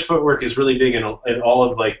 Plant and push footwork is really big in all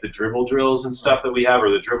of like the dribble drills and stuff that we have, or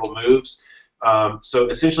the dribble moves. So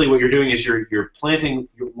essentially what you're doing is you're planting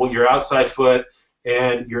your outside foot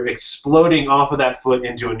and you're exploding off of that foot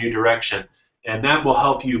into a new direction. And that will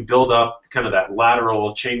help you build up kind of that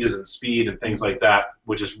lateral changes in speed and things like that,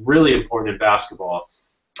 which is really important in basketball.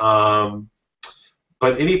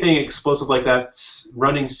 But anything explosive like that,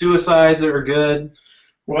 running suicides are good.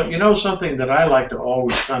 Well, something that I like to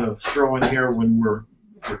always kind of throw in here when we're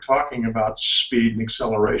talking about speed and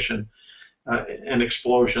acceleration and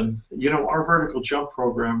explosion, our vertical jump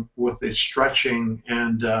program with the stretching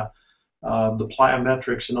and the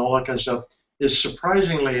plyometrics and all that kind of stuff is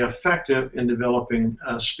surprisingly effective in developing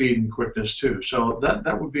speed and quickness too. So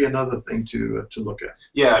that would be another thing to look at.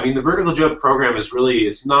 Yeah, I mean, the vertical jump program is really,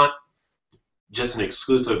 it's not just an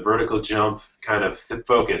exclusive vertical jump kind of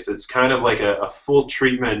focus. It's kind of like a full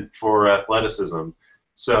treatment for athleticism.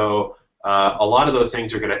 So a lot of those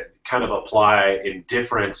things are going to kind of apply in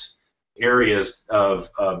different areas of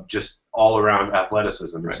just all around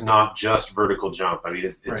athleticism. It's not just vertical jump. I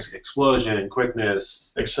mean, it's explosion,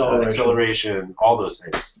 quickness, acceleration, all those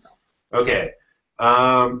things. Okay.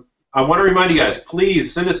 I want to remind you guys,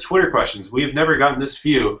 please send us Twitter questions. We have never gotten this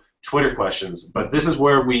few Twitter questions, but this is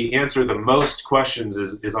where we answer the most questions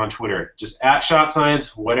is on Twitter. Just at Shot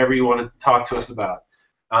Science, whatever you want to talk to us about.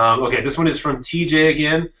 Okay, this one is from TJ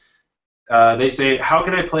again. They say, how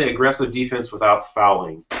can I play aggressive defense without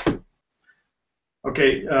fouling?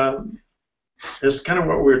 Okay, it's kind of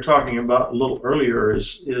what we were talking about a little earlier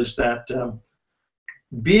is that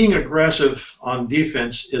being aggressive on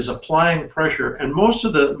defense is applying pressure, and most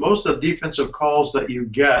of the defensive calls that you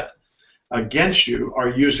get against you are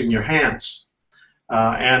using your hands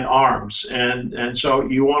and arms, and so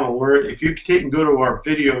you want to learn. If you take and go to our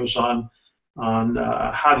videos on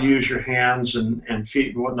how to use your hands and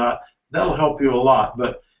feet and whatnot, that'll help you a lot.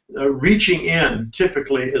 But reaching in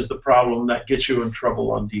typically is the problem that gets you in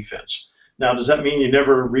trouble on defense. Now, does that mean you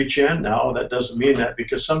never reach in? No, that doesn't mean that,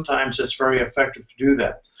 because sometimes it's very effective to do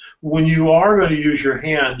that. When you are going to use your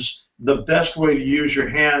hands, the best way to use your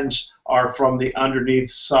hands are from the underneath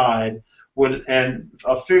side. And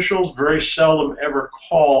officials very seldom ever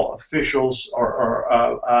call officials or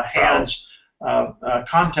hands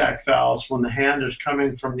contact fouls when the hand is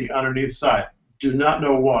coming from the underneath side. Do not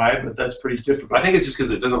know why, but that's pretty typical. I think it's just because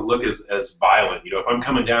it doesn't look as violent. You know, if I'm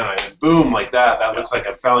coming down, boom, like that looks like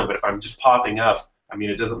I'm fouling. But if I'm just popping up, I mean,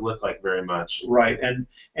 it doesn't look like very much. Right,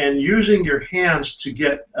 and using your hands to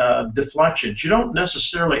get deflections. You don't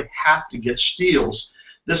necessarily have to get steals.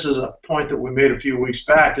 This is a point that we made a few weeks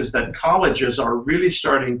back, is that colleges are really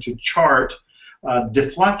starting to chart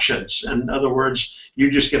deflections. In other words, you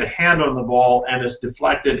just get a hand on the ball and it's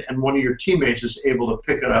deflected, and one of your teammates is able to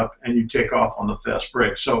pick it up and you take off on the fast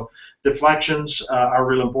break. So deflections are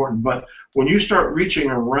real important. But when you start reaching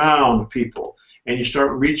around people and you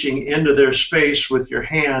start reaching into their space with your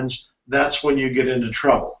hands, that's when you get into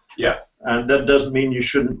trouble. Yeah. And that doesn't mean you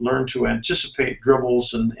shouldn't learn to anticipate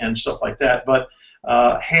dribbles and stuff like that. But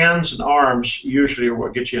hands and arms usually are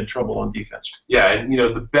what gets you in trouble on defense. Yeah, and you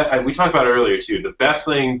know, we talked about it earlier too. The best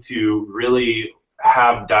thing to really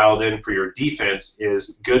have dialed in for your defense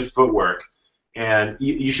is good footwork, and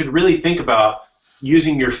you should really think about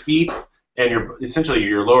using your feet and essentially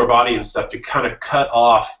your lower body and stuff to kind of cut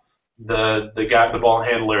off the ball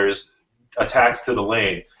handler's attacks to the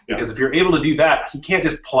lane. Because if you're able to do that, he can't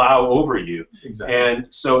just plow over you. Exactly.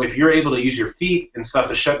 And so if you're able to use your feet and stuff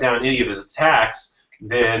to shut down any of his attacks,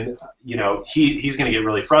 then you know he's going to get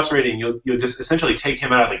really frustrated, and you'll just essentially take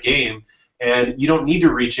him out of the game, and you don't need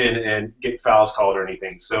to reach in and get fouls called or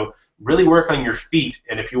anything. So really work on your feet,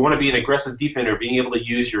 and if you want to be an aggressive defender, being able to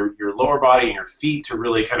use your lower body and your feet to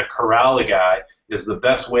really kind of corral the guy is the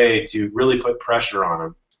best way to really put pressure on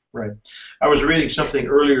him. Right. I was reading something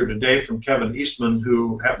earlier today from Kevin Eastman,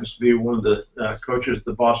 who happens to be one of the coaches of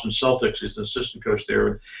the Boston Celtics. He's an assistant coach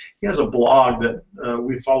there. He has a blog that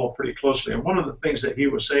we follow pretty closely. And one of the things that he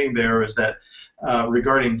was saying there is that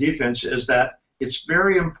regarding defense is that it's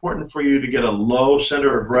very important for you to get a low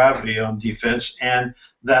center of gravity on defense, and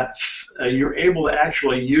that you're able to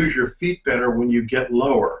actually use your feet better when you get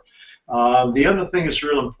lower. The other thing that's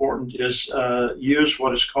real important is use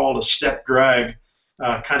what is called a step drag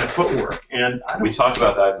kind of footwork, and we talked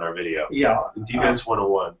about that in our video. Yeah, Defense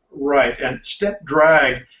 101. Right, and step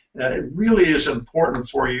drag really is important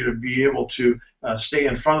for you to be able to stay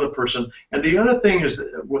in front of the person. And the other thing is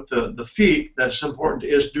that with the feet that's important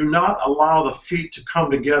is do not allow the feet to come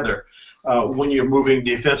together when you're moving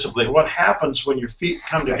defensively. What happens when your feet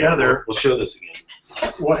come together? We'll show this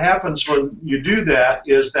again. What happens when you do that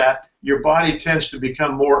is that your body tends to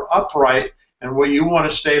become more upright, and where you want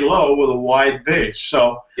to stay low with a wide base.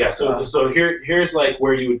 So yeah, so here's like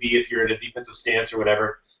where you would be if you're in a defensive stance or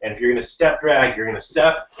whatever. And if you're going to step drag, you're going to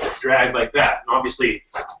step drag like that. And obviously,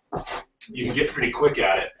 you can get pretty quick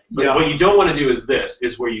at it. But what you don't want to do is this,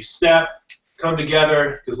 is where you step, come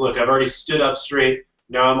together, because look, I've already stood up straight.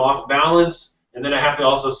 Now I'm off balance, and then I have to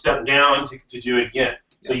also step down to do it again.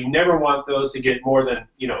 So you never want those to get more than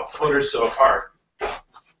a foot or so apart.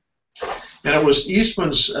 And it was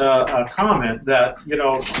Eastman's comment that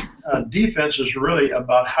defense is really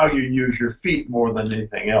about how you use your feet more than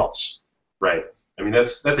anything else. Right. I mean,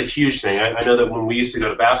 that's a huge thing. I know that when we used to go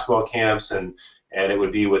to basketball camps and it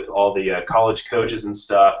would be with all the college coaches and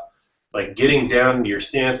stuff, like getting down to your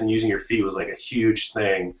stance and using your feet was like a huge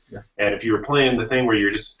thing. Yeah. And if you were playing the thing where you're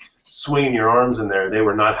just swinging your arms in there, they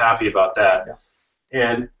were not happy about that. Yeah.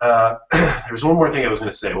 And there was one more thing I was going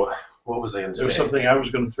to say. What was I going to say? There was something I was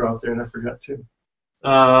going to throw out there and I forgot too.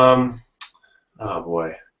 Oh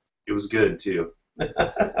boy, it was good too.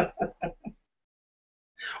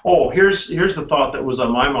 Oh, here's the thought that was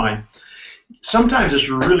on my mind. sometimes it's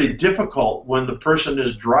really difficult when the person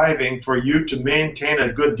is driving for you to maintain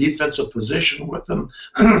a good defensive position with them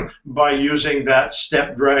by using that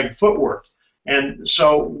step drag footwork. And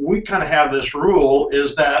so we kind of have this rule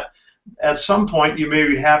is that at some point you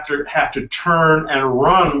maybe have to turn and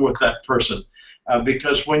run with that person.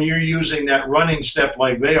 Because when you're using that running step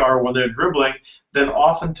like they are when they're dribbling, then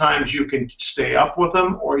oftentimes you can stay up with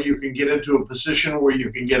them, or you can get into a position where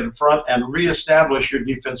you can get in front and reestablish your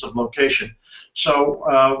defensive location.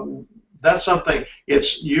 So that's something.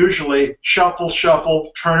 It's usually shuffle,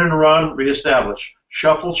 shuffle, turn and run, reestablish.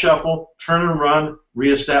 Shuffle, shuffle, turn and run,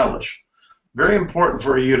 reestablish. Very important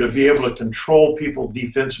for you to be able to control people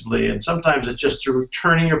defensively, and sometimes it's just through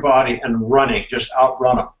turning your body and running, just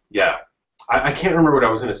outrun them. Yeah. I can't remember what I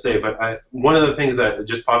was going to say, but one of the things that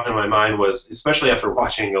just popped into my mind was, especially after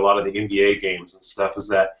watching a lot of the NBA games and stuff, is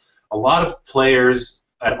that a lot of players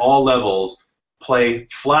at all levels play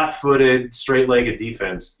flat-footed, straight-legged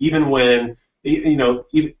defense, even when, you know,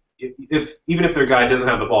 even if their guy doesn't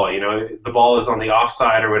have the ball, you know, the ball is on the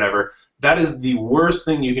offside or whatever. That is the worst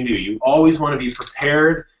thing you can do. You always want to be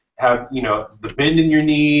prepared, have, you know, the bend in your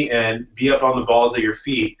knee and be up on the balls of your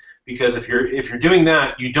feet. Because if you're doing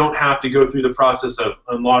that, you don't have to go through the process of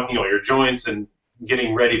unlocking all your joints and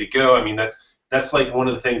getting ready to go. I mean, that's like one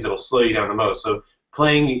of the things that'll slow you down the most. So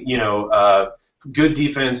playing, you know, good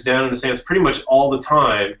defense down in the stands pretty much all the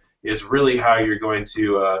time is really how you're going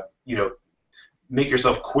to, you know, make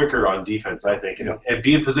yourself quicker on defense, I think, and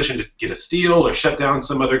be in position to get a steal or shut down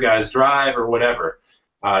some other guy's drive or whatever.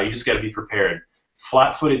 You just got to be prepared.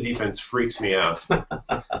 Flat-footed defense freaks me out.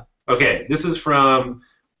 Okay, this is from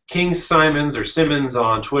King Simons or Simmons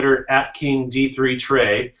on Twitter,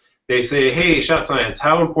 @KingD3Trey. They say, hey, Shot Science,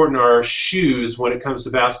 how important are shoes when it comes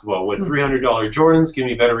to basketball? Would $300 Jordans give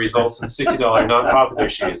me better results than $60 non-popular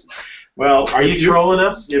shoes? Well, are you trolling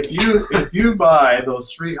us? If you buy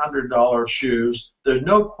those $300 shoes, there's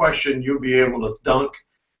no question you'll be able to dunk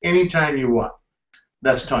anytime you want.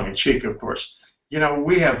 That's tongue-in-cheek, of course. You know,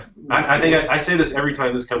 we have. I think I say this every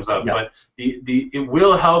time this comes up, but it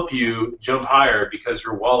will help you jump higher because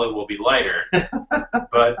your wallet will be lighter.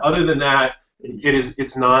 But other than that,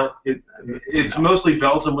 it's mostly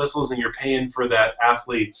bells and whistles, and you're paying for that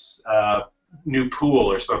athlete's new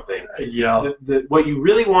pool or something. Yeah. What you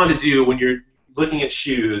really want to do when you're looking at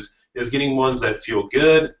shoes is getting ones that feel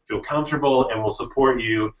good, feel comfortable, and will support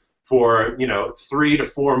you for 3 to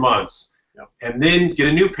 4 months, and then get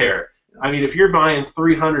a new pair. I mean, if you're buying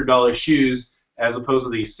 $300 shoes as opposed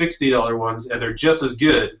to these $60 ones, and they're just as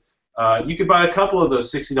good, you could buy a couple of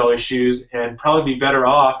those $60 shoes and probably be better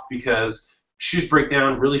off because shoes break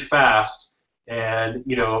down really fast, and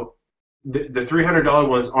the $300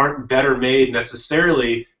 ones aren't better made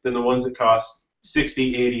necessarily than the ones that cost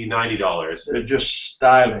 $60, $80, $90. They're just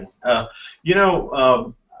styling. I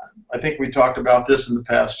think we talked about this in the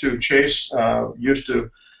past too. Chase used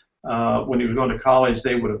to. When he was going to college,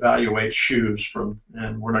 they would evaluate shoes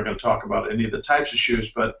and we're not going to talk about any of the types of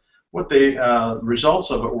shoes, but what the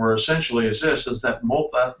results of it were essentially is that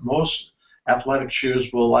most athletic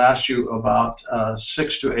shoes will last you about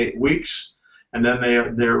 6 to 8 weeks, and then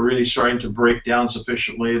they're really starting to break down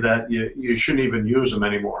sufficiently that you shouldn't even use them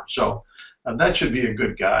anymore. So that should be a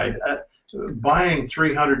good guide. Buying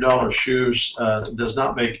 $300 shoes does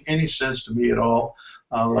not make any sense to me at all.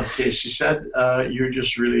 Like Casey said, you're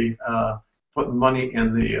just really putting money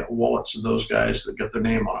in the wallets of those guys that got their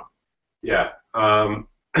name on them. Yeah.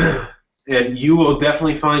 And you will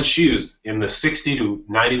definitely find shoes in the $60 to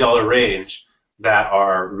 $90 range that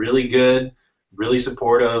are really good, really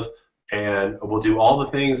supportive, and will do all the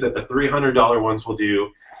things that the $300 ones will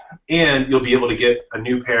do. And you'll be able to get a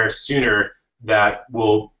new pair sooner that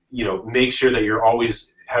will, make sure that you're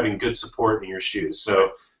always having good support in your shoes.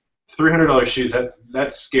 So $300 shoes,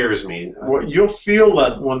 that scares me. Well, you'll feel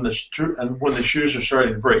that when the shoes are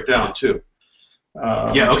starting to break down too.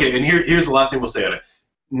 Okay, and here's the last thing we'll say on it.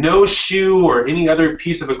 No shoe or any other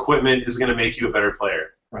piece of equipment is going to make you a better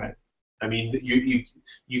player. Right. I mean,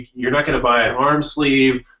 you're not going to buy an arm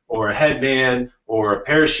sleeve or a headband or a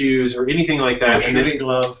pair of shoes or anything like that. Or a shooting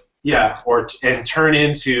glove. Yeah, and turn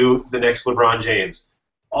into the next LeBron James.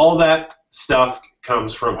 All that stuff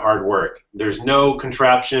comes from hard work. There's no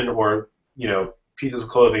contraption or pieces of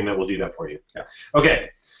clothing that will do that for you. Yeah.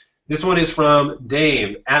 Okay, this one is from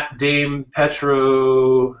Dame @Dame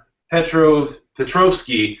Petrovsky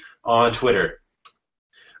on Twitter.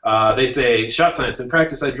 They say, Shot Science, in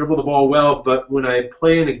practice I dribble the ball well, but when I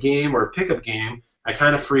play in a game or a pickup game, I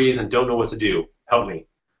kind of freeze and don't know what to do. Help me.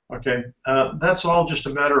 Okay, that's all just a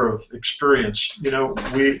matter of experience.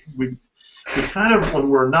 we kind of, when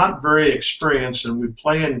we're not very experienced and we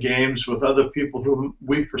play in games with other people whom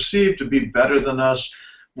we perceive to be better than us,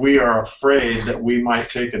 we are afraid that we might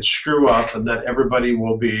take and screw up and that everybody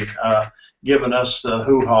will be giving us the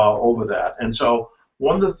hoo-ha over that. And so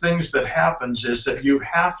one of the things that happens is that you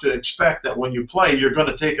have to expect that when you play, you're going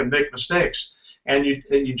to take and make mistakes. And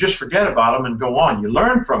you just forget about them and go on. You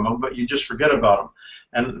learn from them, but you just forget about them.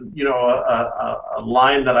 And you know, a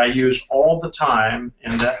line that I use all the time,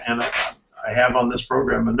 and I have on this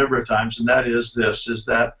program a number of times, and that is this: is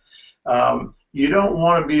that you don't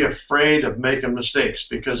want to be afraid of making mistakes,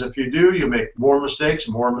 because if you do, you make more mistakes,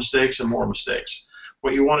 and more mistakes, and more mistakes.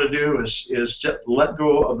 What you want to do is just let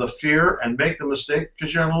go of the fear and make the mistake,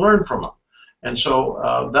 because you're going to learn from them. And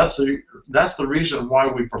so that's the reason why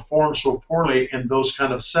we perform so poorly in those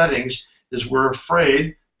kind of settings, is we're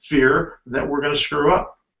afraid, fear that we're going to screw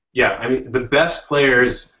up. Yeah, I mean, the best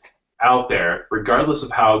players out there, regardless of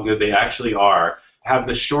how good they actually are, have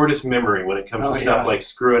the shortest memory when it comes to stuff like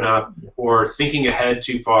screwing up or thinking ahead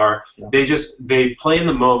too far. Yeah. They play in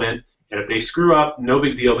the moment, and if they screw up, no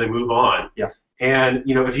big deal, they move on. Yeah. And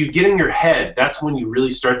you know, if you get in your head, that's when you really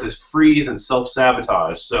start to freeze and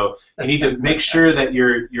self-sabotage. So you need to make sure that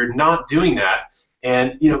you're not doing that.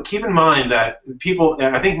 And you know, keep in mind that people,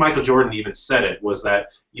 and I think Michael Jordan even said it, was that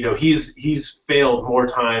you know he's failed more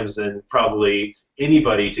times than probably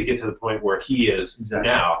anybody to get to the point where he is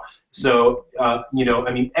now. So you know,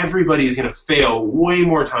 I mean, everybody is going to fail way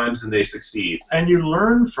more times than they succeed. And you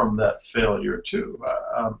learn from that failure too.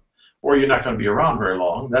 Or you're not going to be around very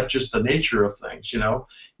long. That's just the nature of things, you know.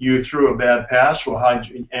 You threw a bad pass, well,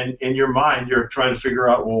 and in your mind, you're trying to figure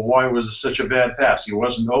out, well, why was it such a bad pass? He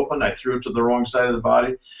wasn't open, I threw it to the wrong side of the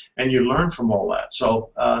body, and you learn from all that. So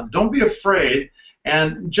don't be afraid,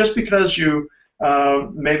 and just because you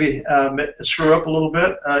maybe screw up a little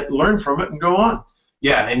bit, learn from it and go on.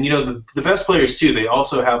 Yeah, and you know, the best players, too, they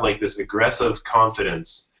also have like this aggressive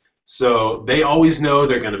confidence. So they always know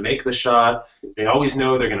they're going to make the shot. They always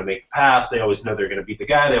know they're going to make the pass. They always know they're going to beat the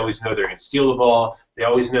guy. They always know they're going to steal the ball. They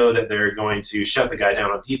always know that they're going to shut the guy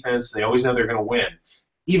down on defense. They always know they're going to win.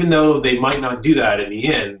 Even though they might not do that in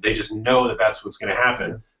the end, they just know that that's what's going to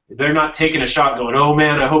happen. They're not taking a shot going, oh,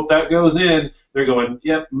 man, I hope that goes in. They're going,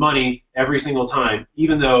 yep, money every single time,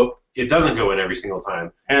 even though it doesn't go in every single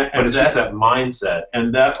time. But it's just that mindset.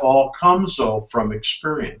 And that all comes, though, from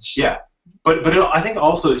experience. Yeah. But I think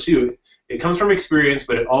also, too, it comes from experience,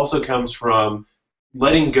 but it also comes from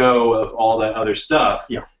letting go of all that other stuff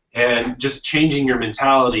and just changing your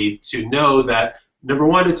mentality to know that, number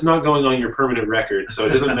one, it's not going on your permanent record, so it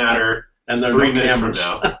doesn't matter and 3 minutes from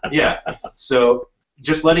now. Yeah. So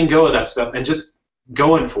just letting go of that stuff and just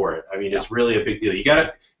going for it. I mean, it's really a big deal. You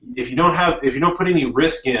gotta, if you don't put any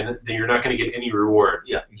risk in, then you're not going to get any reward.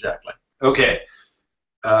 Yeah, exactly. Okay.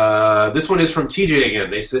 This one is from TJ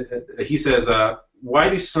again. He says, why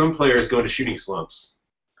do some players go into shooting slumps?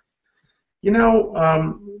 You know,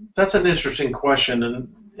 that's an interesting question,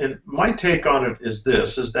 and my take on it is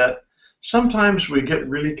this: is that sometimes we get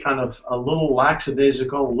really kind of a little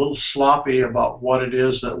lackadaisical, a little sloppy about what it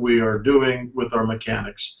is that we are doing with our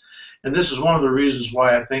mechanics. And this is one of the reasons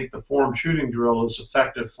why I think the form shooting drill is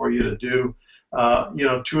effective for you to do, you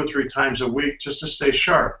know, 2 or 3 times a week just to stay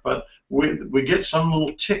sharp. But we get some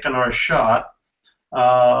little tick in our shot,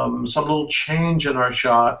 some little change in our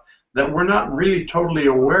shot that we're not really totally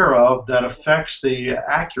aware of that affects the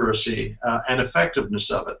accuracy and effectiveness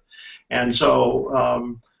of it. And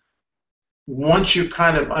so once you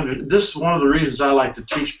kind of this is one of the reasons I like to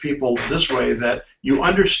teach people this way, that you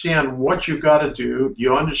understand what you've got to do,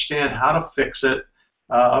 you understand how to fix it,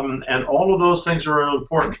 and all of those things are really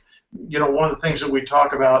important. You know, one of the things that we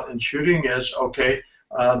talk about in shooting is, okay,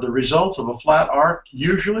 the result of a flat arc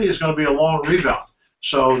usually is going to be a long rebound.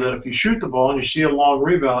 So that if you shoot the ball and you see a long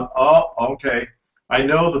rebound, oh, okay, I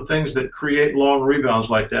know the things that create long rebounds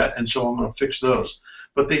like that, and so I'm going to fix those.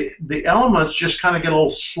 But the elements just kind of get a little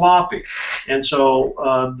sloppy. And so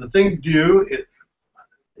the thing to do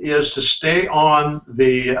is to stay on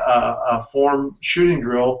the form shooting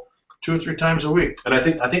drill 2 or 3 times a week. And I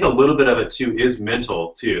think a little bit of it, too, is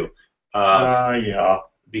mental, too. Yeah.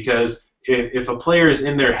 Because if a player is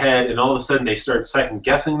in their head and all of a sudden they start second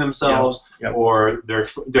guessing themselves, or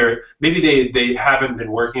they're maybe they haven't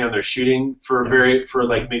been working on their shooting for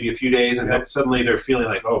like maybe a few days, and then suddenly they're feeling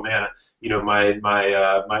like, oh man, you know, my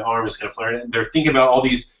arm is kind of flaring. They're thinking about all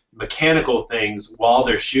these mechanical things while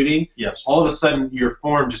they're shooting. Yes. All of a sudden your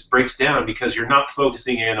form just breaks down because you're not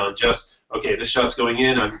focusing in on just, okay, this shot's going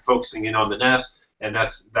in, I'm focusing in on the nest. And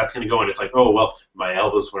that's going to go, and it's like, oh, well, my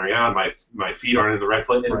elbow's flaring out, my feet aren't in the right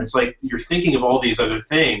place. And it's like you're thinking of all these other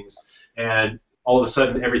things, and all of a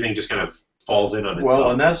sudden everything just kind of falls in on itself.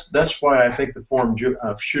 Well, and that's why I think the form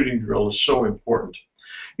shooting drill is so important.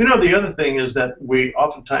 You know, the other thing is that we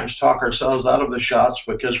oftentimes talk ourselves out of the shots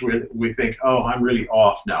because we think, oh, I'm really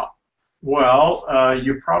off now. Well,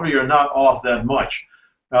 you probably are not off that much.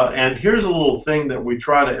 And here's a little thing that we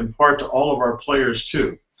try to impart to all of our players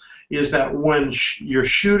too, is that when your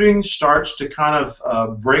shooting starts to kind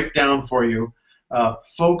of break down for you,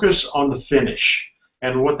 focus on the finish.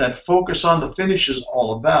 And what that focus on the finish is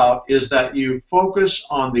all about is that you focus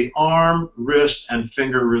on the arm, wrist, and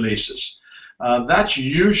finger releases. That's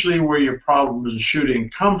usually where your problems in shooting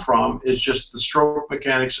come from, is just the stroke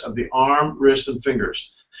mechanics of the arm, wrist, and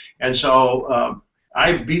fingers. And so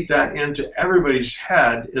I beat that into everybody's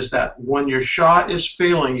head, is that when your shot is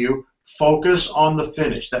failing you, focus on the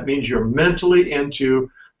finish. That means you're mentally into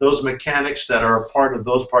those mechanics that are a part of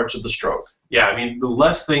those parts of the stroke. Yeah, I mean, the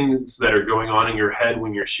less things that are going on in your head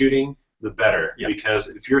when you're shooting, the better. Yeah. Because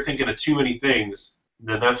if you're thinking of too many things,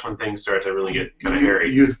 then that's when things start to really get kind of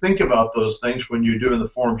hairy. You think about those things when you're doing the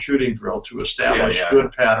form shooting drill to establish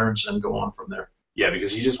good patterns and go on from there. Yeah,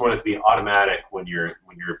 because you just want it to be automatic when you're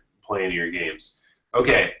playing your games.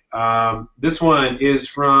 Okay, this one is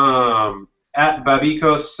from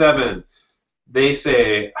 @Babico7. They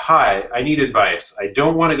say, "Hi, I need advice. I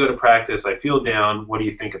don't want to go to practice. I feel down. What do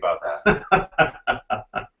you think about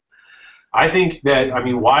that?" I think that, I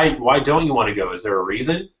mean, why don't you want to go? Is there a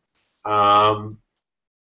reason?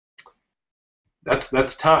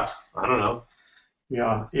 That's tough. I don't know.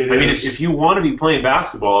 Yeah, I mean, if you want to be playing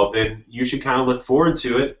basketball, then you should kind of look forward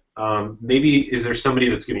to it. Maybe is there somebody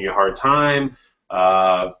that's giving you a hard time?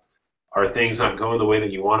 Are things not going the way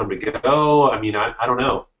that you want them to go? I mean, I don't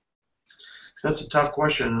know. That's a tough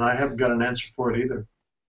question, and I haven't got an answer for it either.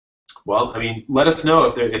 Well, I mean, let us know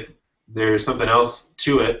if there's something else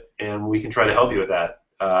to it, and we can try to help you with that.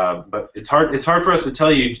 But it's hard for us to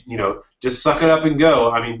tell you, just suck it up and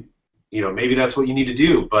go. I mean, maybe that's what you need to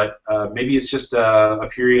do, but maybe it's just a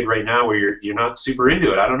period right now where you're not super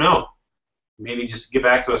into it. I don't know. Maybe just get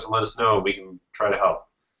back to us and let us know, and we can try to help.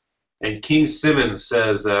 And King Simmons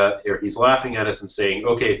says, he's laughing at us and saying,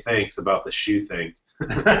 "Okay, thanks about the shoe thing."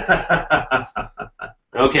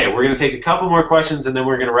 Okay, we're going to take a couple more questions, and then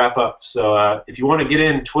we're going to wrap up. So if you want to get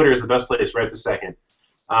in, Twitter is the best place right this second.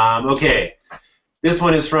 Okay, this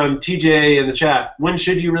one is from TJ in the chat. When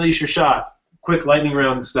should you release your shot? Quick lightning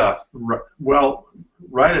round stuff. Well,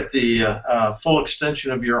 right at the full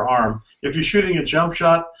extension of your arm. If you're shooting a jump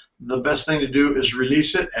shot, the best thing to do is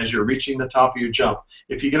release it as you're reaching the top of your jump.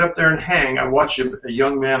 If you get up there and hang, I watched a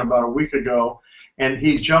young man about a week ago, and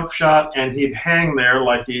he jump shot and he'd hang there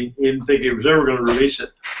like he didn't think he was ever going to release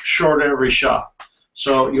it, short every shot.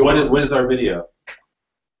 So when is our video?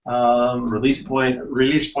 Release point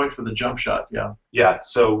for the jump shot. Yeah. Yeah.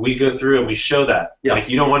 So we go through and we show that. Yeah. Like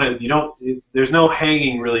you don't want to. There's no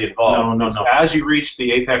hanging really involved. No. As you reach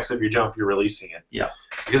the apex of your jump, you're releasing it. Yeah.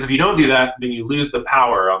 Because if you don't do that, then you lose the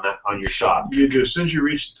power on your shot. You do. As soon as you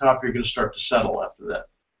reach the top, you're going to start to settle after that.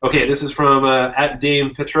 Okay. This is from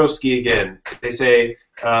 @Dame Petrovsky again. They say,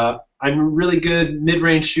 "I'm a really good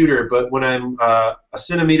mid-range shooter, but when I'm a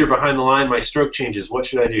centimeter behind the line, my stroke changes. What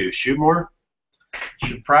should I do? Shoot more? You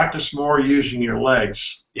should practice more using your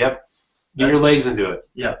legs." Yep. Get your legs into it.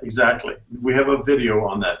 Yeah, exactly. We have a video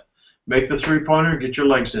on that. Make the three-pointer, get your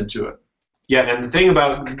legs into it. Yeah, and the thing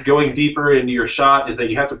about going deeper into your shot is that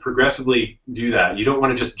you have to progressively do that. You don't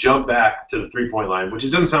want to just jump back to the three-point line, which it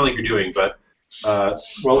doesn't sound like you're doing, but...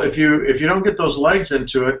 well, if you don't get those legs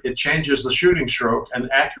into it, it changes the shooting stroke, and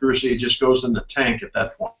accuracy just goes in the tank at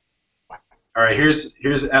that point. All right, here's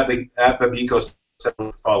 @Babico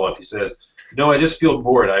follow-up. He says, "No, I just feel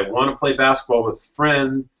bored. I want to play basketball with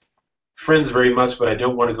friends very much, but I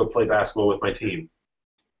don't want to go play basketball with my team."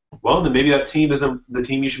 Well, then maybe that team isn't the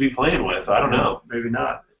team you should be playing with. I don't know. Maybe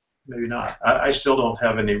not. Maybe not. I still don't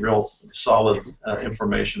have any real solid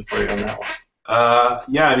information for you on that one.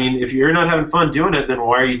 Yeah, I mean, if you're not having fun doing it, then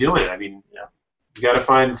why are you doing it? I mean, yeah, you got to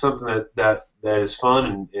find something that is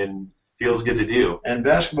fun and feels good to do. And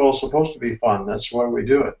basketball is supposed to be fun. That's why we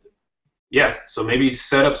do it. Yeah, so maybe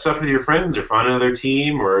set up stuff with your friends or find another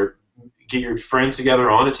team or get your friends together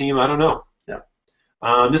on a team. I don't know.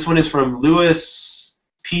 Yeah. This one is from Lewis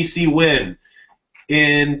PC Win.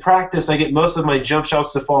 "In practice, I get most of my jump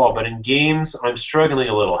shots to fall, but in games, I'm struggling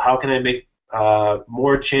a little. How can I make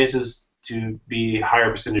more chances to be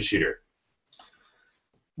higher percentage shooter?"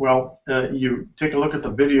 Well, you take a look at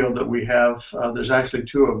the video that we have. There's actually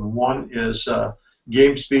two of them. One is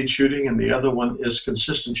game speed shooting, and the other one is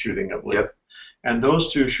consistent shooting, I believe. Yep. And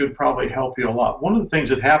those two should probably help you a lot. One of the things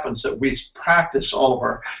that happens that we practice all of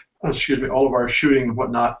our shooting and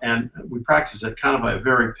whatnot, and we practice at kind of a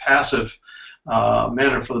very passive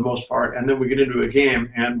manner for the most part, and then we get into a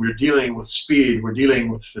game and we're dealing with speed, we're dealing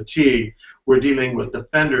with fatigue, we're dealing with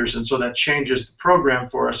defenders, and so that changes the program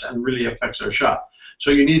for us and really affects our shot.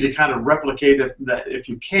 So you need to kind of replicate that if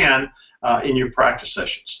you can in your practice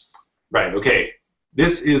sessions. Right, okay.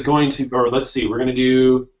 This is going to, or let's see, we're going to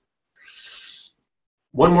do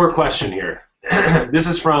one more question here. This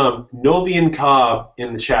is from Novian Cobb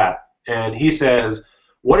in the chat, and he says,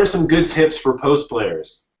 what are some good tips for post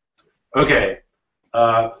players? Okay,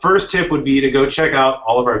 first tip would be to go check out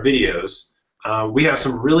all of our videos. We have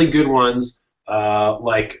some really good ones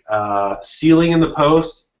like sealing in the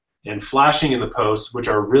post and flashing in the post, which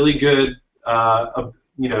are really good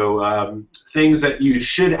things that you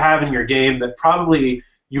should have in your game that probably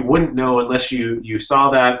you wouldn't know unless you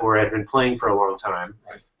saw that or had been playing for a long time.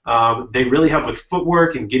 Right. They really help with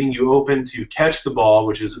footwork and getting you open to catch the ball,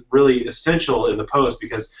 which is really essential in the post,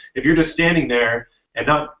 because if you're just standing there and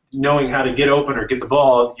not knowing how to get open or get the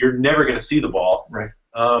ball, you're never going to see the ball. Right.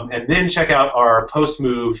 And then check out our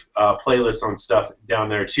post-move playlists on stuff down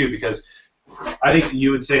there too, because I think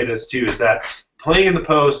you would say this too, is that playing in the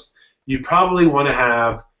post, you probably want to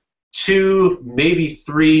have 2, maybe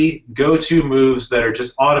 3 go-to moves that are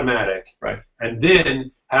just automatic. Right. And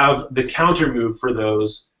then have the counter move for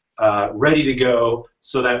those ready to go,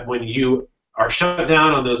 so that when you are shut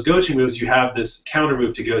down on those go-to moves, you have this counter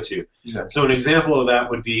move to go to. Exactly. So an example of that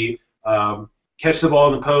would be catch the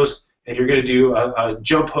ball in the post, and you're going to do a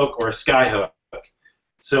jump hook or a sky hook.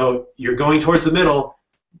 So you're going towards the middle.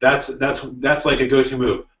 That's like a go-to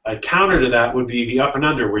move. A counter to that would be the up and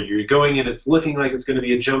under, where you're going and it's looking like it's going to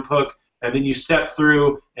be a jump hook, and then you step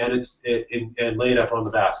through and and lay it up on the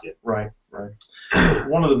basket. Right, right.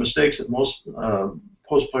 One of the mistakes that most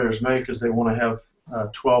post players make is they want to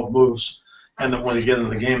have 12 moves, and then when they get into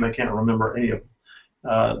the game, they can't remember any of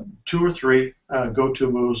them. 2 or 3 go-to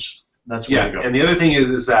moves. That's where to go. And the other thing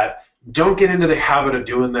is that don't get into the habit of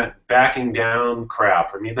doing that backing down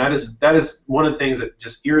crap. I mean, that is one of the things that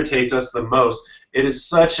just irritates us the most. It is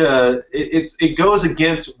such a it goes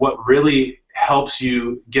against what really helps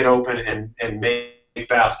you get open and make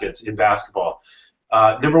baskets in basketball.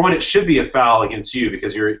 Number one, it should be a foul against you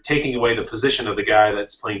because you're taking away the position of the guy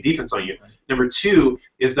that's playing defense on you. Number two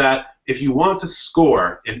is that if you want to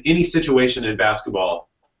score in any situation in basketball,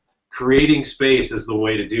 creating space is the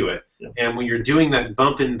way to do it. Yeah. And when you're doing that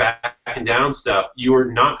bumping back and down stuff, you're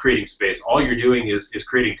not creating space. All you're doing is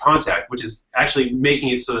creating contact, which is actually making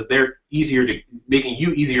it so that making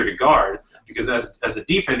you easier to guard, because as a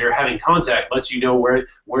defender, having contact lets you know where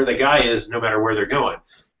the guy is no matter where they're going.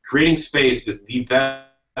 Creating space is the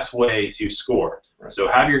best way to score. Right. So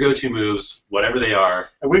have your go-to moves, whatever they are.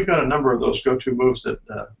 And we've got a number of those go-to moves that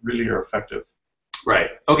really are effective. Right.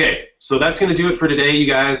 Okay, so that's going to do it for today, you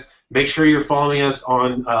guys. Make sure you're following us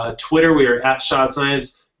on Twitter. We are at Shot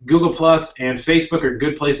Science. Google Plus and Facebook are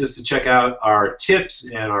good places to check out our tips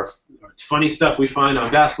and our funny stuff we find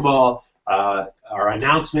on basketball, our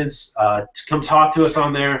announcements. Come talk to us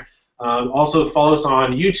on there. Also follow us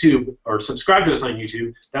on YouTube, or subscribe to us on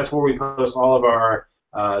YouTube. That's where we post all of our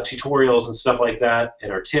tutorials and stuff like that,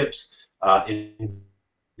 and our tips in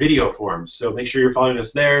video form. So make sure you're following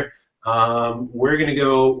us there. We're going to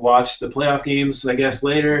go watch the playoff games, I guess,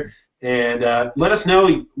 later. And let us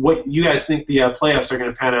know what you guys think the playoffs are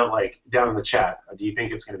going to pan out like down in the chat. Do you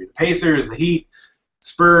think it's going to be the Pacers, the Heat,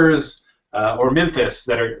 Spurs, or Memphis?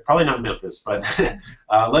 That are probably not Memphis, but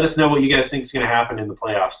let us know what you guys think is going to happen in the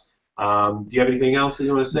playoffs. Do you have anything else that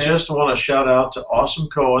you want to say? Just want to shout out to Awesome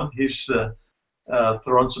Cohen. He's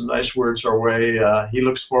throwing some nice words our way. He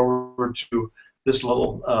looks forward to this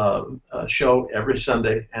little show every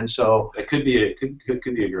Sunday, and so it could be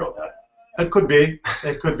a girl. It could be.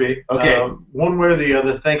 It could be. Okay. One way or the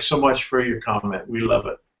other. Thanks so much for your comment. We love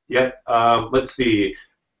it. Yep. Let's see.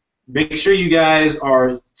 Make sure you guys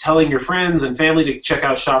are telling your friends and family to check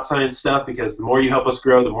out Shot Science stuff, because the more you help us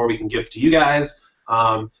grow, the more we can give to you guys.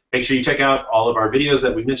 Make sure you check out all of our videos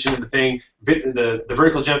that we mentioned in the thing. The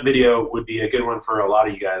vertical jump video would be a good one for a lot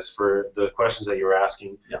of you guys for the questions that you were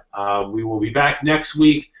asking. Yeah. We will be back next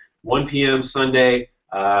week, 1 p.m. Sunday.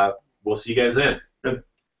 We'll see you guys then. Good.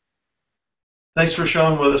 Thanks for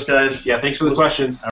showing with us, guys. Yeah, thanks for the questions.